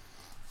pitch.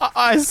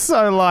 I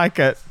so like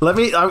it.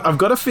 I've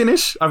got to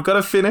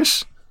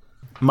finish.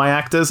 My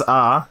actors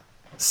are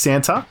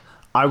Santa.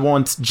 I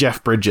want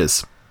Jeff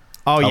Bridges.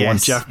 Oh, yes. I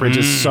want Jeff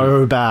Bridges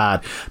so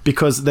bad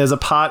because there's a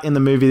part in the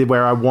movie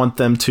where I want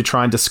them to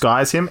try and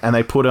disguise him and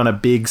they put on a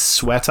big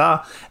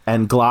sweater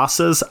and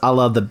glasses a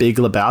la the Big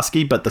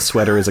Lebowski, but the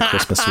sweater is a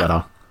Christmas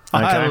sweater.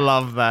 Okay? I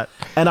love that.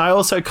 And I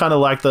also kind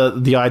of like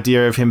the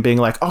idea of him being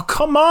like, oh,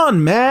 come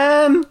on,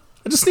 man.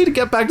 I just need to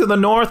get back to the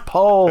North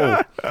Pole.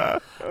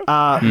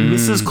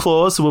 Mrs.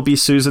 Claus will be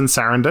Susan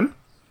Sarandon.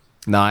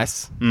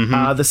 Nice.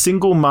 Mm-hmm. The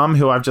single mum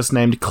who I've just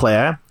named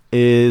Claire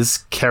is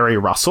Kerry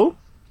Russell.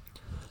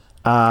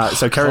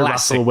 So Kerry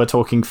Russell, we're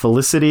talking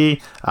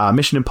Felicity,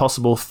 Mission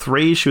Impossible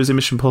 3. She was in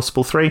Mission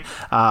Impossible 3.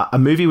 A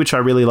movie which I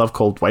really love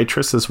called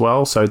Waitress as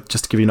well. So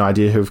just to give you an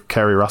idea who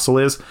Kerry Russell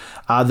is.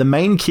 The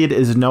main kid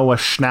is Noah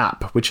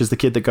Schnapp, which is the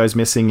kid that goes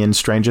missing in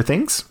Stranger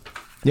Things.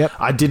 Yep.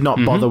 I did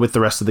not bother with the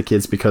rest of the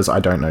kids because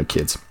I don't know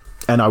kids.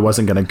 And I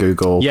wasn't going to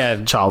Google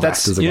child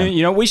actors again.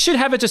 You know, we should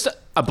have just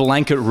a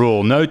blanket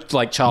rule. No,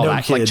 like child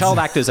actors. Like child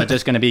actors are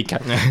just going to be...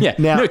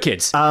 Now, no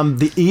kids.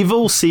 The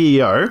evil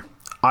CEO,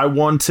 I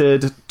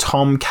wanted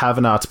Tom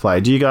Cavanagh to play.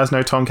 Do you guys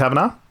know Tom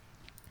Cavanagh?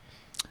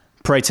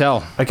 Pray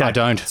tell. Okay. I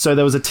don't. So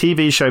there was a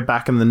TV show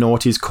back in the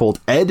noughties called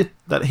Ed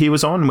that he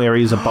was on, where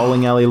he's a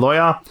bowling alley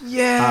lawyer.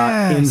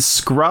 Yeah. In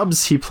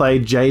Scrubs, he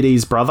played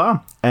JD's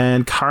brother.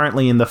 And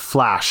currently in The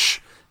Flash...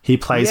 he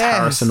plays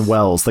Harrison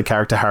Wells, the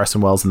character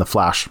Harrison Wells in The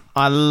Flash.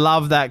 I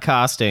love that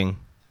casting.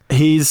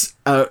 He's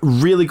a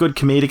really good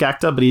comedic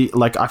actor, but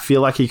I feel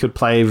like he could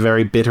play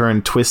very bitter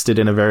and twisted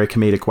in a very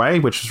comedic way,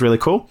 which is really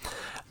cool.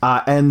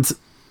 And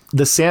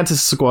the Santa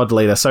Squad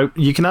leader. So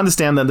you can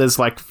understand that there's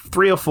like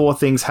 3 or 4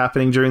 things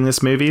happening during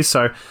this movie.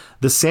 So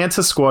the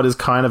Santa Squad is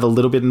kind of a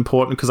little bit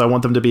important because I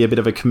want them to be a bit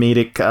of a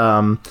comedic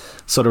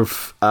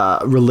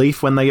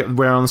relief when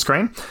we're on the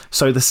screen.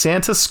 So the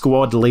Santa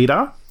Squad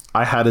leader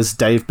I had as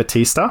Dave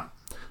Bautista.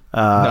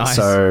 Nice.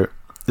 So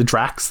the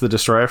Drax, the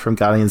Destroyer from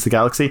Guardians of the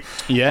Galaxy.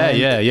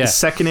 Yeah.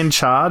 Second in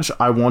charge,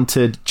 I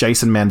wanted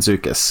Jason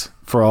Mantzoukas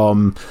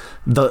from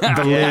the League,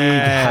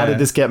 How Did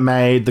This Get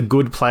Made, The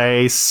Good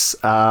Place,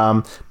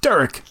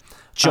 Derek.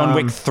 John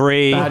Wick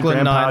 3. Bad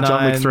Grandpa,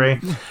 John Wick 3.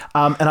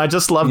 And I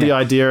just love the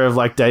idea of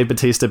like Dave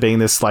Bautista being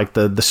this like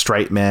the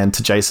straight man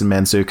to Jason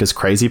Mantzoukas'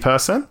 crazy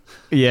person.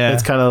 Yeah.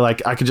 It's kind of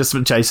like I could just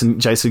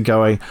Jason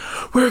going,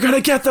 we're going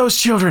to get those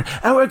children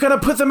and we're going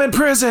to put them in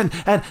prison.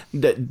 And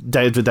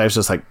Dave's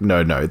just like,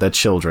 no, they're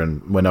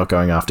children. We're not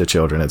going after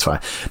children. It's fine.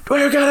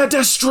 We're going to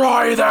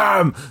destroy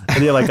them.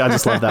 And you're like, I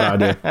just love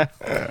that idea.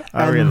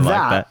 I really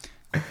like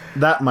that.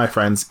 That, my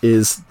friends,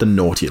 is the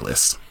naughty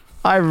list.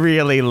 I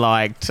really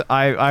liked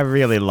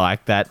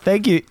that.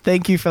 Thank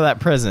you for that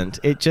present.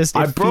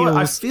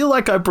 I feel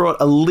like I brought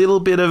a little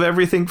bit of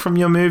everything from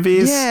your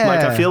movies. Yeah.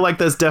 Like I feel like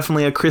there's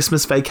definitely a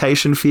Christmas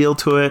Vacation feel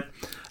to it.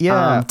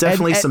 Yeah.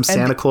 Definitely some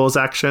Santa Claus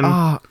action.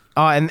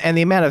 Oh, and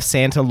the amount of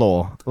Santa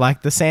lore,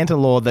 like the Santa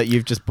lore that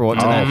you've just brought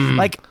to that.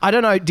 Like, I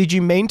don't know, did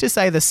you mean to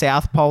say the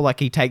South Pole, like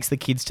he takes the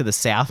kids to the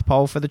South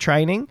Pole for the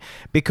training?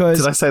 Because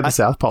did I say the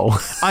South Pole?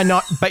 I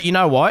know, but you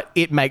know what?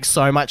 It makes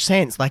so much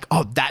sense. Like,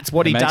 oh, that's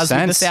what he does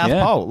with the South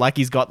Pole. Like,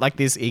 he's got like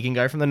this, he can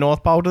go from the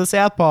North Pole to the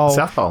South Pole.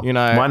 South Pole. You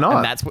know, why not?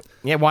 And that's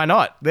why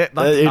not?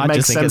 It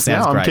makes sense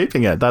now. I'm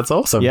keeping it. That's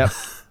awesome. Yep.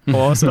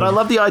 Awesome. But I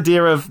love the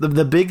idea of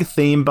the big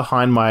theme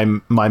behind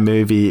my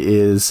movie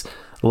is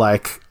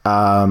like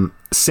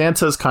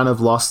Santa's kind of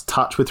lost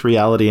touch with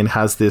reality and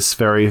has this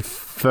very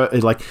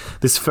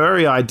this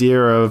furry idea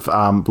of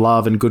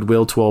love and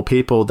goodwill to all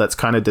people that's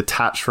kind of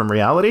detached from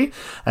reality.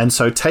 And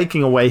so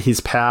taking away his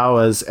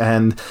powers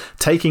and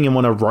taking him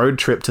on a road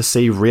trip to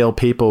see real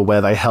people where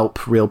they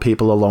help real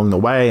people along the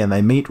way and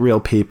they meet real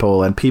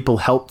people and people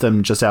help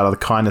them just out of the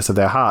kindness of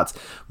their hearts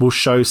will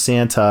show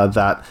Santa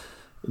that,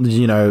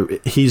 you know,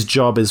 his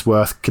job is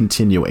worth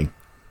continuing.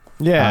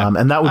 Yeah.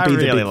 And that would be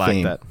really the big like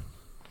theme. That.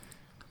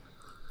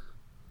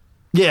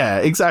 Yeah,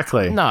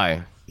 exactly.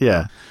 No.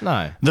 Yeah.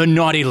 No. The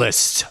Naughty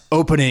List,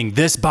 opening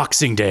this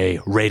Boxing Day,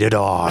 rated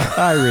R.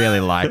 I really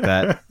like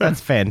that.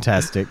 That's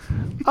fantastic.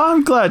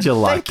 I'm glad you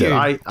liked Thank it. you.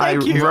 I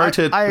Thank you. wrote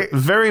it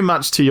very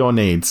much to your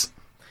needs.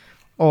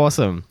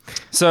 Awesome.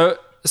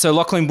 So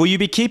Lachlan, will you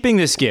be keeping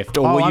this gift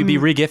or will you be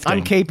regifting?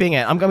 I'm keeping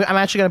it. I'm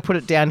actually going to put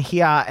it down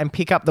here and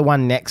pick up the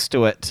one next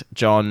to it,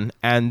 John.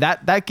 And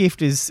that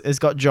gift has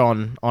got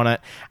John on it.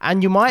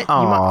 And you might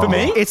for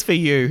me? It's for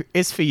you.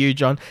 It's for you,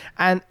 John.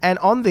 And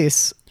on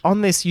this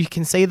you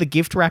can see the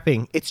gift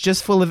wrapping. It's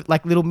just full of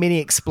like little mini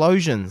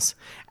explosions.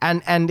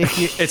 And if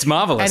you it's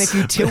marvelous. And if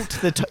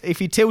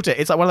you tilt it,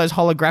 it's like one of those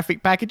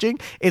holographic packaging.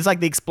 It's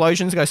like the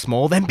explosions go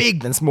small then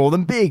big, then small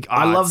then big.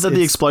 I love that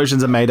the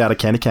explosions are made out of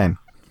candy cane.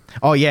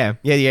 Oh yeah.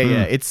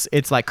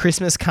 It's like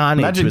Christmas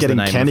carnage. Imagine getting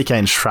candy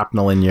cane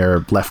shrapnel in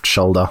your left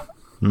shoulder.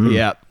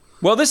 Yeah.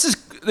 Well, this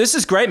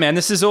is great, man.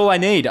 This is all I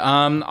need.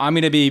 I'm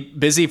going to be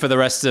busy for the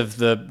rest of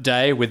the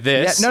day with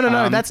this. Yeah,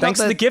 no. That's thanks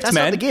not for the gift, that's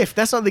man. Not the gift.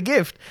 That's not the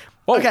gift.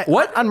 Oh, okay,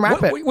 what?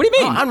 Unwrap it. What do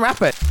you mean? Oh,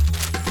 unwrap it.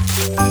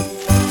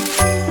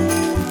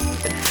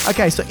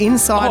 Okay, so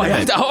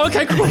inside.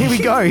 Okay, cool. Here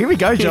we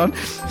go, John.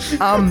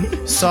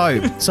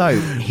 So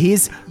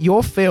here's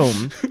your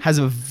film has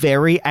a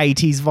very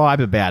 80s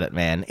vibe about it,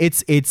 man.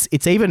 It's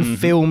even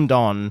filmed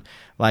on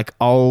like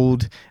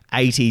old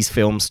 80s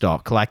film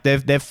stock. Like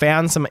they've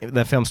found some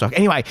the film stock.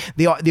 Anyway,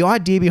 the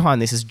idea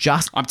behind this is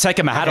I'm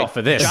taking my hat off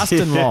for this.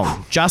 Justin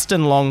Long.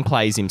 Justin Long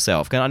plays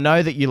himself. And I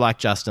know that you like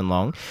Justin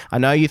Long. I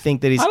know you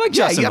think that he's I like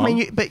Justin Long. I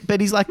mean, but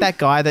he's like that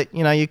guy that,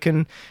 you know, you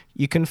can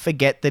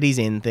forget that he's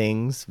in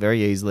things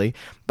very easily.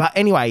 But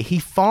anyway, he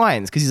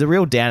finds, because he's a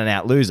real down and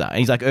out loser, and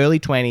he's like early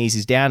 20s,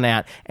 he's down and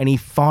out, and he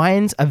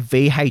finds a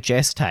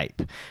VHS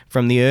tape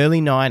from the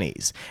early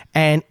 90s,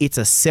 and it's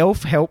a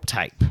self-help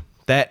tape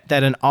that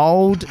an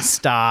old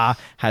star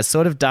has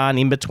sort of done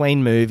in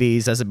between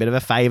movies as a bit of a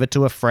favor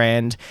to a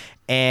friend,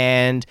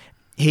 and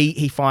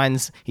he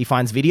finds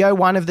video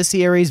 1 of the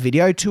series,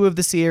 video 2 of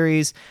the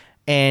series,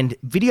 and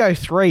video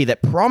 3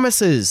 that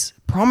promises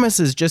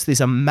just this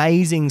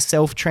amazing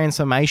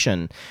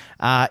self-transformation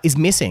is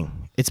missing.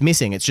 It's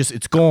missing.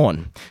 It's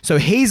gone. So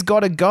he's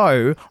got to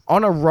go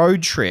on a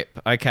road trip,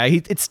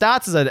 okay? It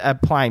starts as a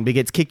plane, but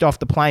gets kicked off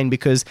the plane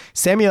because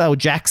Samuel L.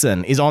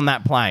 Jackson is on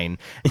that plane.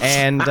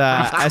 And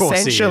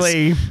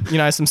essentially, you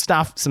know, some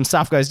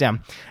stuff goes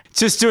down.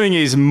 Just doing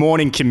his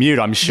morning commute,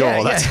 I'm sure.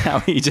 Yeah, That's how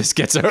he just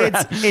gets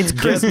around. It's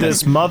Christmas. Get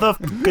this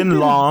motherfucking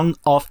long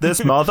off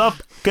this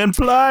motherfucking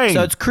plane.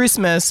 So it's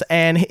Christmas,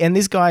 and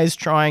this guy is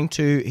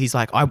he's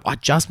like, I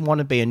just want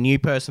to be a new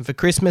person for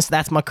Christmas.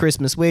 That's my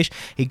Christmas wish.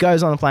 He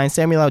goes on the plane,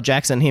 Samuel L.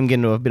 Jackson, him get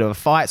into a bit of a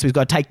fight, so he's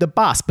got to take the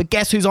bus. But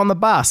guess who's on the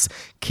bus?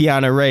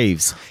 Keanu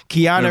Reeves.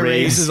 Keanu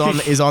Reeves is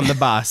on the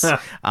bus.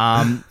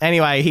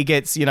 Anyway, he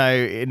gets, you know,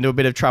 into a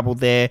bit of trouble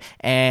there,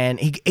 and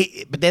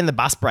but then the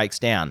bus breaks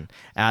down.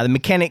 The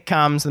mechanic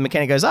comes, the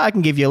mechanic goes, I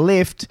can give you a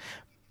lift,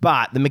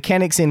 but the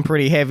mechanic's in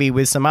pretty heavy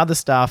with some other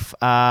stuff,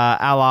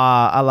 a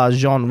la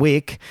John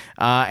Wick,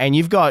 and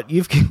you've got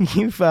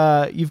Keanu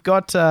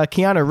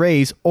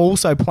Reeves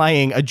also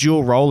playing a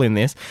dual role in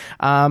this.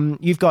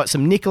 You've got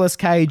some Nicolas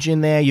Cage in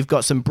there. You've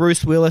got some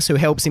Bruce Willis who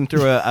helps him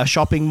through a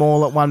shopping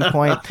mall at one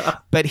point.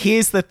 But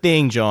here's the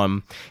thing,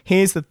 John.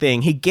 Here's the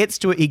thing. He gets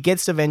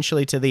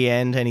eventually to the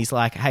end, and he's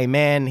like, "Hey,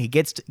 man." He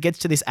gets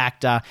to this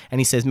actor,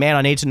 and he says, "Man,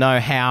 I need to know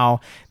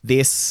how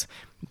this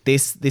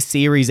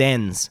series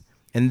ends."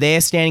 And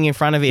there, standing in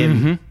front of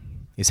him,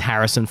 is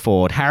Harrison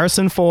Ford.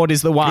 Harrison Ford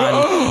is the one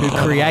who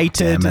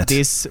created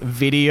this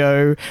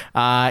video.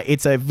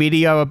 It's a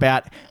video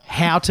about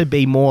how to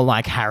be more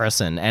like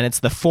Harrison, and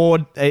it's the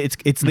Ford.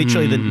 It's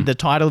literally the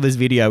title of this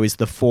video is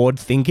the Ford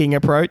thinking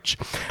approach.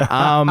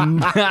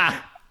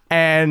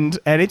 And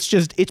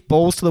it's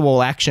balls to the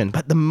wall action.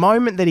 But the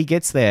moment that he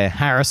gets there,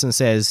 Harrison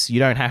says, "You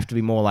don't have to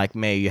be more like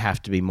me. You have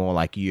to be more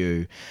like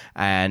you,"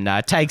 and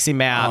takes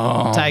him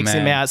out.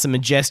 Him out. Some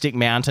majestic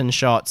mountain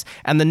shots.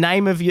 And the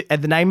name of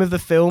the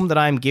film that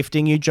I am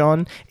gifting you,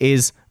 John,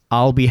 is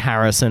I'll Be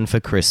Harrison for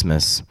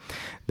Christmas.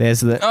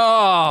 There's the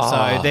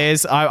so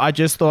there's I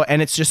just thought,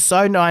 and it's just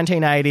so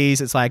 1980s.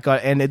 It's like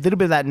and a little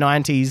bit of that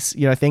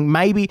 90s thing.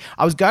 Maybe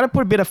I was going to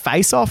put a bit of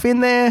Face Off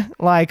in there.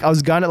 Like I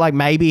was going to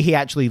maybe he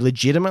actually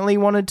legitimately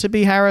wanted to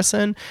be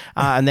Harrison,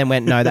 and then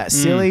went no, that's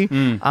silly.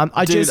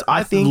 I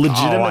think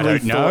legitimately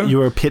thought you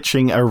were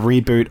pitching a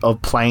reboot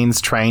of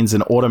Planes, Trains,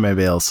 and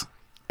Automobiles.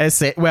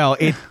 Well,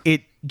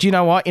 it. Do you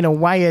know what? In a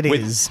way, it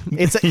is.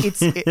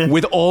 It's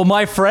with all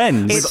my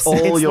friends, with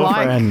all your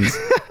friends.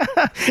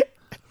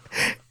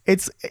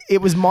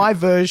 It was my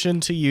version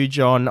to you,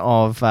 John,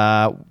 of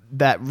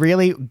that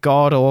really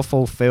god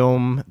awful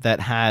film that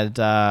had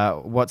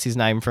what's his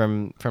name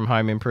from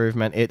Home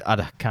Improvement.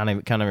 I can't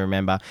even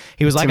remember.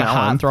 He was like Tim a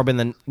heartthrob in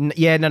the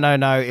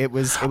no. It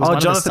was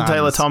Jonathan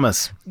Taylor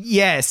Thomas.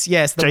 Yes, the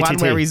JTT. One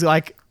where he's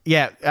like.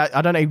 Yeah,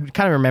 I don't know. Can't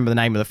even remember the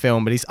name of the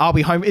film, but I'll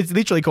Be Home. It's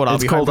literally called I'll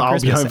Be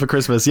Home for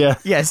Christmas. Yeah.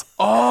 Yes.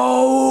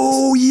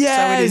 Oh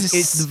yes. So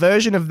it's the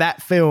version of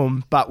that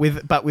film, but with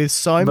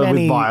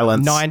many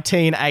violence.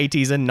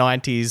 1980s and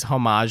 90s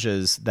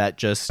homages that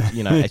just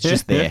it's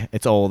just there.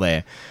 It's all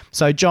there.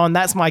 So John,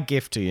 that's my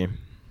gift to you.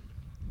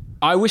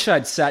 I wish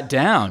I'd sat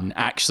down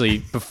actually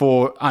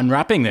before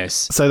unwrapping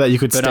this, so that you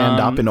could stand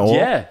up in awe.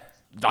 Yeah.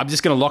 I'm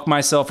just going to lock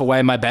myself away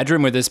in my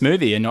bedroom with this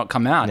movie and not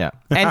come out. Yeah.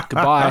 And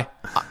goodbye.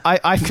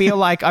 I feel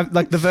like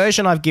the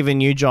version I've given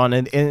you, John,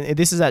 and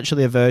this is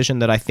actually a version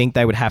that I think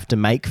they would have to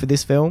make for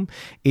this film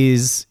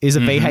is a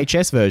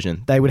VHS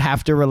version. They would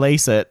have to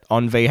release it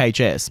on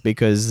VHS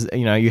because,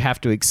 you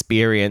have to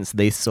experience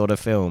this sort of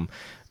film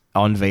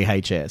on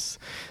VHS.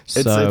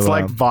 It's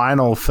like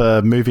vinyl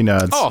for movie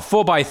nerds. Oh,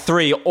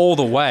 4x3 all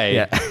the way.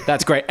 Yeah.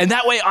 That's great. And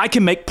that way I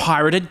can make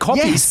pirated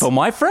copies for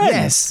my friends.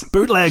 Yes.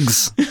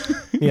 Bootlegs.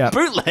 Yeah.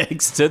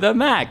 Bootlegs to the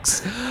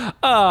max.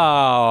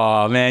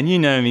 Oh, man, you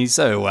know me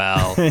so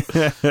well.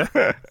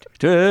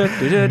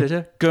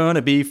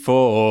 Gonna be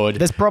Ford.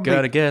 There's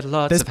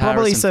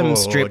probably some Ford.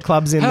 strip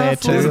clubs in there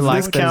too.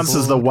 This counts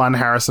as the one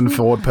Harrison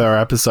Ford per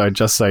episode,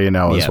 just so you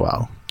know as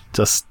well.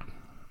 Just...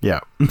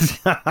 Yeah.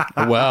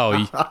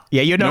 Well,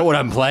 you know what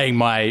I'm playing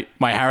my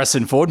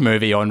Harrison Ford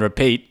movie on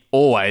repeat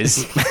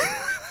always.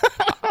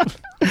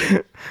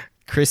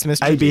 Christmas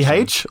tradition.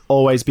 ABH,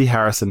 always be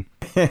Harrison.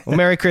 Well,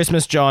 Merry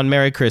Christmas, John.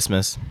 Merry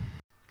Christmas.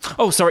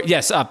 Oh, sorry.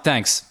 Yes.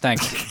 Thanks.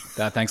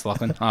 Thanks,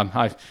 Lachlan.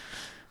 I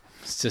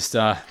was just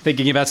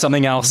thinking about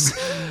something else.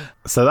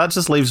 So that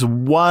just leaves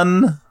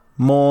one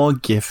more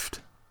gift.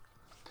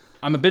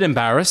 I'm a bit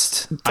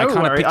embarrassed. I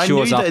kind of picked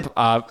yours up.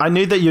 I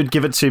knew that you'd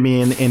give it to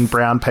me in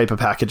brown paper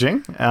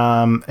packaging,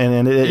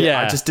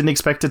 I just didn't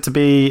expect it to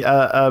be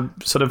a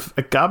sort of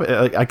a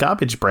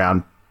garbage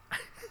brown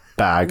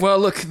bag. Well,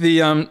 look,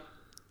 the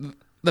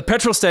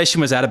petrol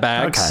station was out of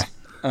bags.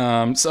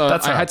 Okay. So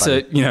I had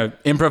to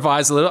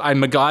improvise a little. I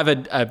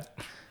MacGyvered a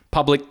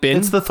public bin.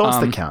 It's the thoughts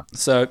that count.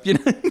 So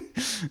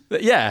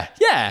yeah.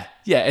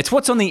 It's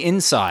what's on the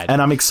inside,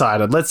 and I'm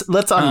excited. Let's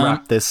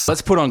unwrap this.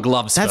 Let's put on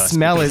gloves. That first,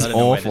 smell is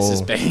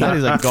awful. That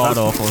is a god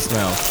awful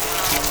smell.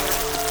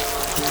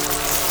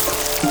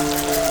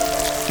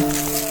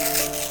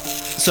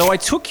 So I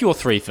took your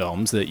 3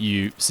 films that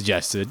you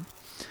suggested,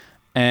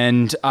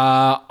 and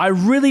I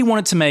really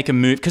wanted to make a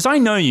movie because I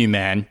know you,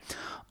 man.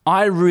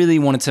 I really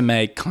wanted to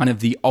make kind of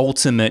the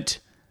ultimate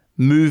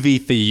movie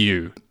for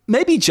you.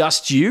 Maybe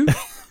just you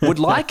would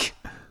like.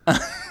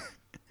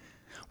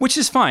 Which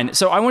is fine.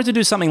 So I wanted to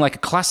do something like a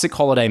classic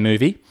holiday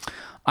movie.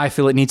 I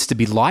feel it needs to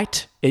be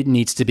light. It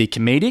needs to be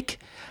comedic.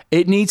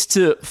 It needs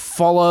to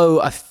follow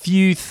a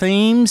few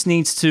themes,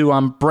 needs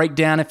to break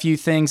down a few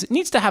things. It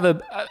needs to have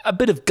a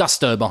bit of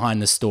gusto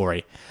behind the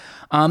story.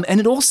 And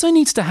it also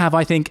needs to have,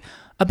 I think,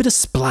 a bit of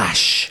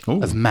splash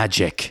of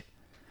magic.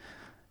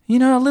 A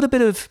little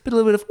bit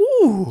of,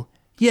 ooh,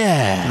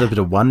 yeah. A little bit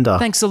of wonder.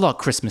 Thanks a lot,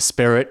 Christmas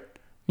spirit.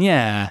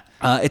 Yeah.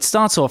 It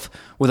starts off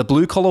with a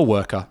blue-collar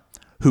worker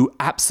who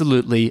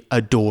absolutely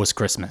adores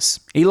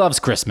Christmas. He loves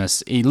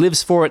Christmas. He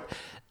lives for it.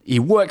 He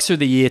works through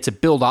the year to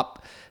build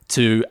up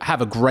to have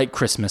a great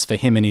Christmas for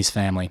him and his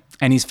family.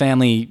 And his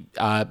family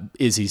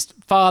is his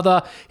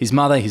father, his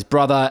mother, his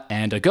brother,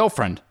 and a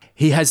girlfriend.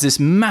 He has this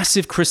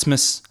massive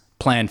Christmas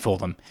plan for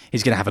them.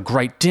 He's going to have a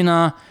great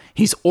dinner.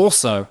 He's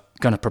also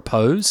going to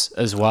propose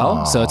as well.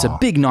 Aww. So it's a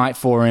big night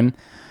for him.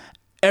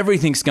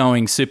 Everything's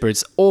going super.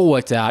 It's all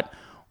worked out.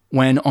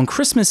 When on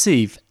Christmas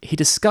Eve, he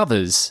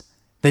discovers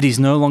that he's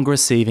no longer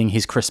receiving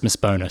his Christmas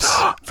bonus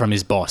from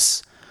his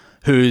boss,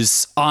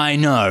 who's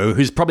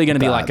probably going to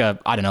be like a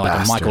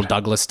Michael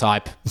Douglas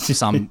type,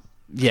 something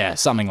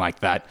like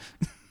that.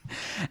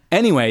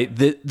 Anyway,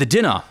 the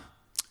dinner,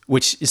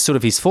 which is sort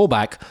of his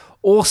fallback,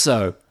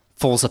 also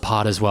falls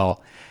apart as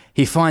well.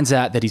 He finds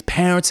out that his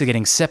parents are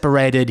getting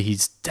separated,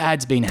 his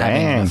dad's been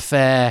having an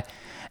affair,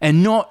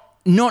 and not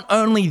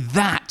only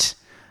that,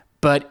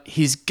 but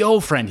his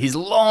girlfriend, his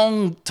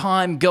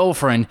long-time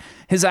girlfriend,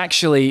 has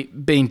actually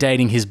been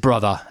dating his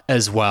brother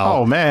as well.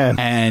 Oh, man.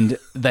 And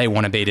they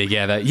want to be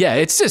together. Yeah,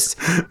 it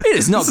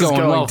is not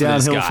going well for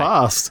this guy. Downhill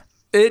fast.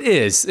 It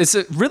is. It's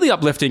a really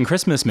uplifting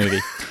Christmas movie.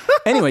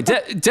 Anyway,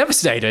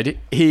 devastated,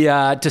 he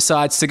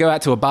decides to go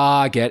out to a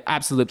bar, get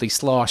absolutely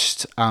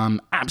sloshed,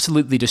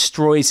 absolutely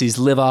destroys his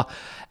liver,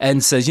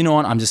 and says, you know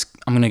what, I'm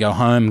going to go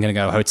home, I'm going to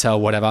go to a hotel,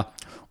 whatever.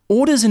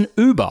 Orders an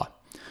Uber.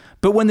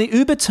 But when the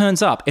Uber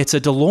turns up, it's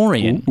a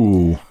DeLorean.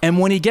 Ooh. And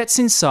when he gets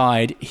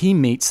inside, he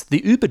meets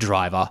the Uber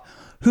driver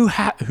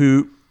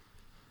who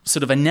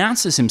sort of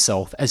announces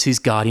himself as his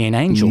guardian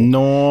angel.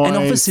 Nice. And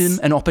offers him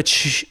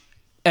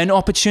an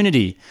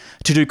opportunity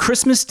to do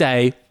Christmas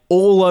Day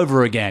all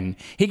over again.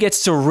 He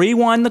gets to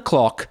rewind the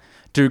clock,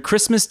 do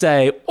Christmas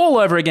Day all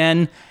over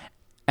again,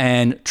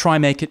 and try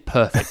make it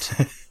perfect.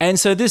 And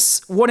so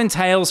what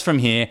entails from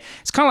here,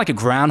 it's kind of like a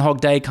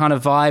Groundhog Day kind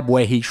of vibe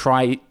where he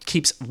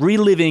keeps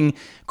reliving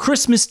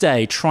Christmas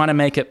Day, trying to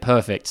make it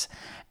perfect.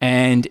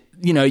 And,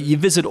 you know, you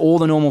visit all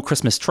the normal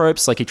Christmas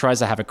tropes, like he tries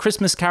to have a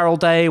Christmas Carol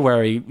day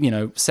where he, you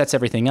know, sets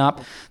everything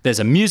up. There's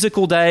a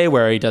musical day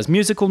where he does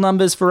musical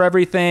numbers for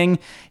everything.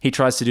 He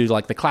tries to do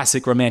like the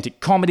classic romantic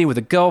comedy with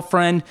a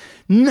girlfriend.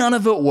 None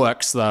of it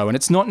works though. And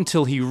it's not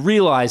until he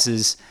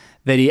realizes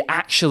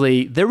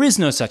that there is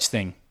no such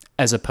thing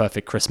as a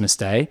perfect Christmas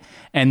day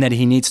and that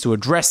he needs to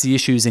address the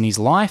issues in his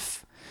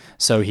life.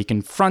 So he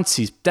confronts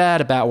his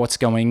dad about what's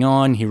going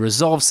on. He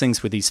resolves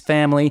things with his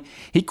family.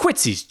 He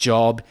quits his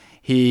job.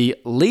 He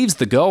leaves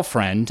the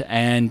girlfriend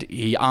and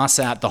he asks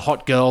out the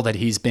hot girl that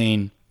he's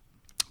been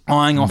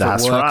eyeing off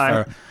at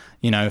work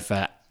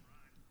for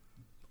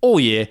all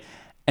year.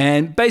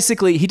 And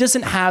basically, he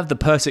doesn't have the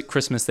perfect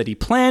Christmas that he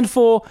planned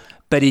for,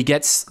 but he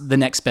gets the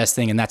next best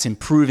thing, and that's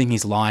improving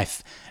his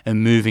life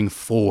and moving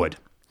forward.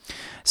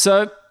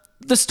 So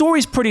the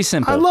story's pretty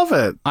simple. I love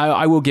it.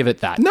 I will give it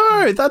that.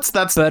 No, that's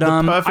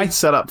the perfect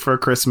setup for a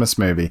Christmas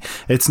movie.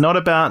 It's not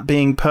about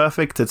being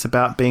perfect. It's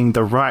about being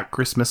the right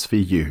Christmas for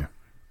you.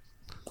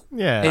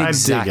 Yeah,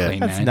 exactly, I dig it.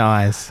 man. That's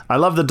nice. I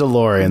love the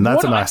DeLorean.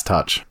 That's a nice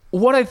touch.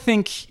 What I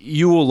think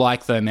you will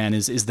like, though, man,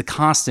 is the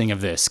casting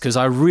of this, because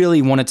I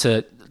really wanted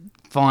to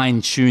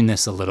fine-tune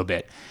this a little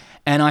bit.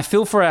 And I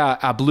feel for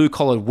our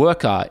blue-collared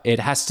worker, it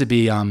has to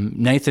be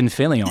Nathan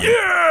Fillion,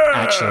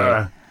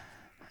 actually,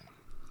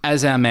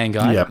 as our main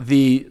guy. Yep.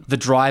 The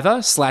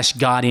driver /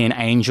 guardian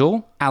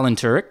angel, Alan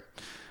Tudyk.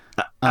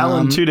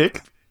 Alan Tudyk.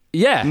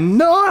 Yeah.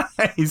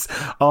 Nice.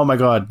 Oh, my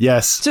God.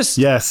 Yes.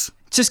 Yes.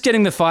 Just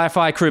getting the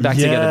Firefly crew back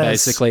together,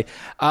 basically.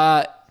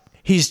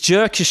 His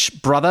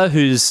jerkish brother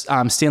who's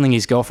stealing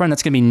his girlfriend,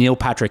 that's going to be Neil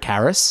Patrick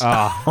Harris.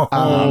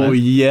 Oh,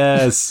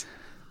 yes.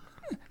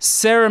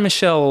 Sarah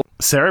Michelle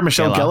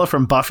Gellar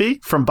from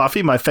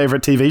Buffy, my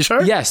favorite TV show.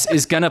 Yes,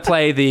 is going to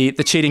play the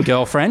cheating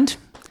girlfriend.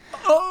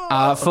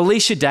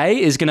 Felicia Day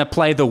is going to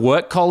play the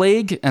work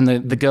colleague and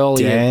the girl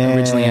he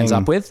originally ends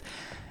up with.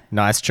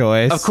 Nice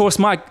choice. Of course,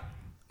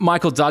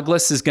 Michael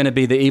Douglas is going to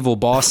be the evil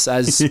boss,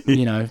 as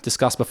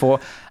discussed before.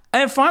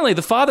 And finally,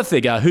 the father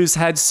figure, who's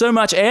had so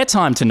much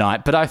airtime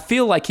tonight, but I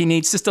feel like he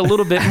needs just a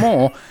little bit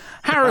more,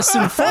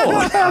 Harrison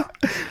Ford.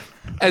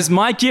 As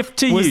my gift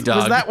to you, Doug.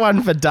 Was that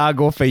one for Doug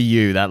or for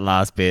you, that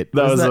last bit?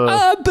 That was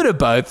a bit of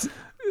both.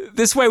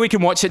 This way we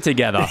can watch it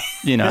together,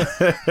 you know.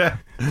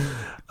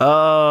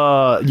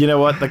 You know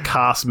what? The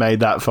cast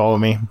made that for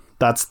me.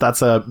 That's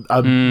a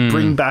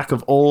bring back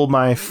of all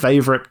my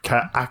favorite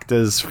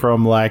actors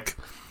from like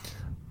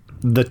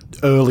the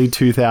early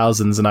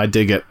 2000s, and I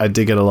dig it. I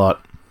dig it a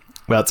lot.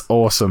 That's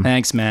awesome.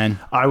 Thanks, man.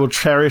 I will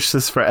cherish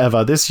this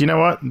forever. You know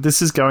what?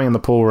 This is going in the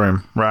pool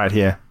room right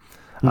here.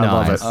 I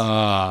love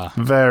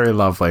it. Very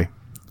lovely.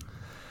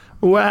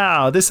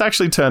 Wow, this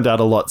actually turned out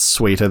a lot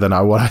sweeter than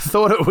what I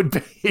thought it would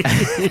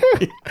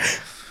be.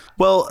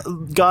 Well,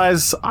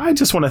 guys, I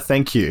just want to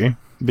thank you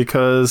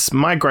because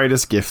my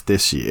greatest gift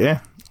this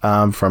year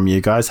from you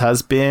guys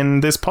has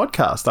been this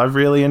podcast. I've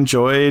really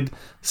enjoyed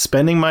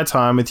spending my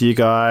time with you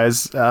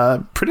guys,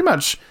 pretty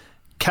much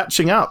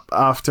catching up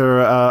after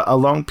a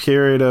long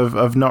period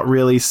of not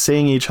really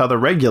seeing each other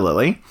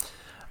regularly.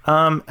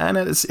 And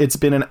it's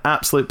been an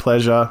absolute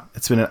pleasure.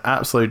 It's been an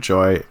absolute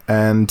joy.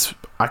 And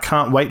I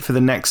can't wait for the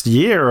next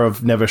year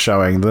of Never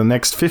Showing, the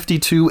next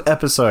 52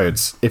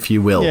 episodes, if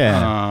you will.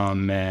 Yeah. Oh,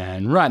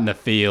 man. Right in the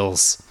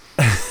feels.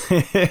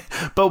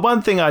 But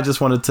one thing I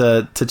just wanted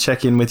to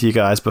check in with you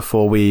guys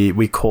before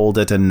we called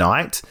it a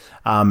night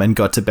and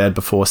got to bed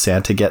before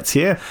Santa gets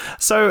here.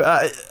 So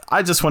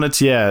I just wanted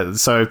to,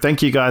 so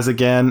thank you guys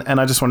again. And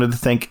I just wanted to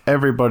thank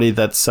everybody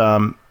that's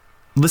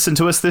listened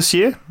to us this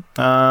year.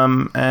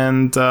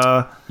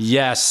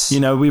 Yes,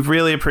 we've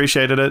really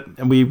appreciated it.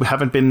 And we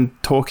haven't been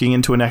talking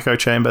into an echo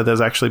chamber.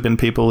 There's actually been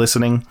people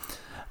listening.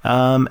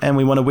 And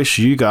we want to wish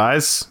you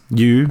guys,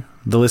 the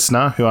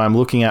listener, who I'm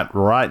looking at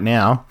right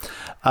now,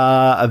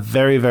 a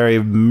very,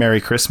 very Merry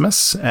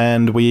Christmas.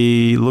 And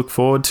we look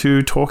forward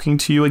to talking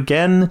to you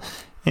again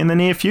in the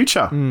near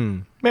future.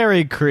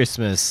 Merry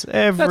Christmas,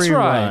 everyone. That's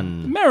right.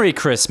 Merry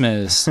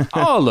Christmas.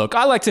 Oh, look,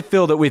 I like to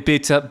feel that we've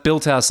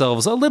built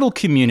ourselves a little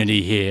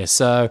community here.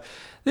 So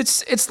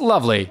it's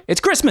lovely. It's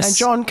Christmas. And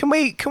John, can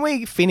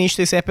we finish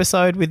this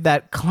episode with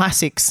that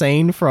classic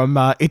scene from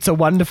It's a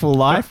Wonderful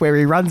Life where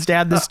he runs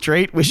down the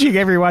street wishing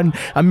everyone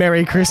a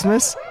Merry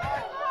Christmas?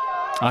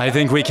 I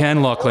think we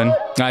can, Lachlan.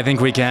 I think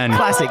we can.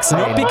 Classic scene.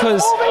 Not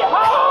because...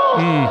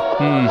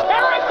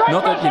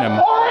 Not that,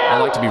 I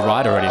like to be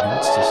right or anything.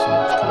 It's just...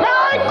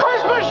 Merry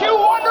Christmas, you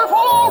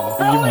wonderful!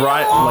 You're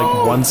right,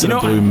 like once in a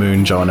blue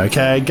moon, John,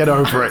 okay? Get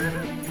over it.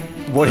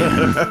 What?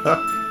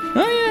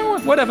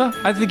 Whatever.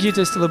 I think you're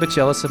just a little bit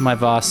jealous of my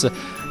vast...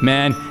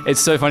 Man,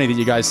 it's so funny that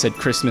you guys said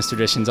Christmas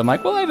traditions. I'm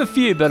like, well, I have a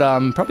few, but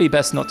probably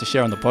best not to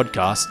share on the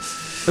podcast.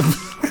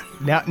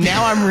 Now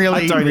I'm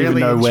really, I don't really even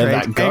know where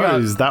intrigued. that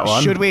goes, that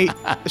one. Should we...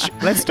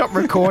 let's stop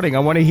recording. I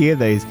want to hear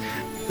these.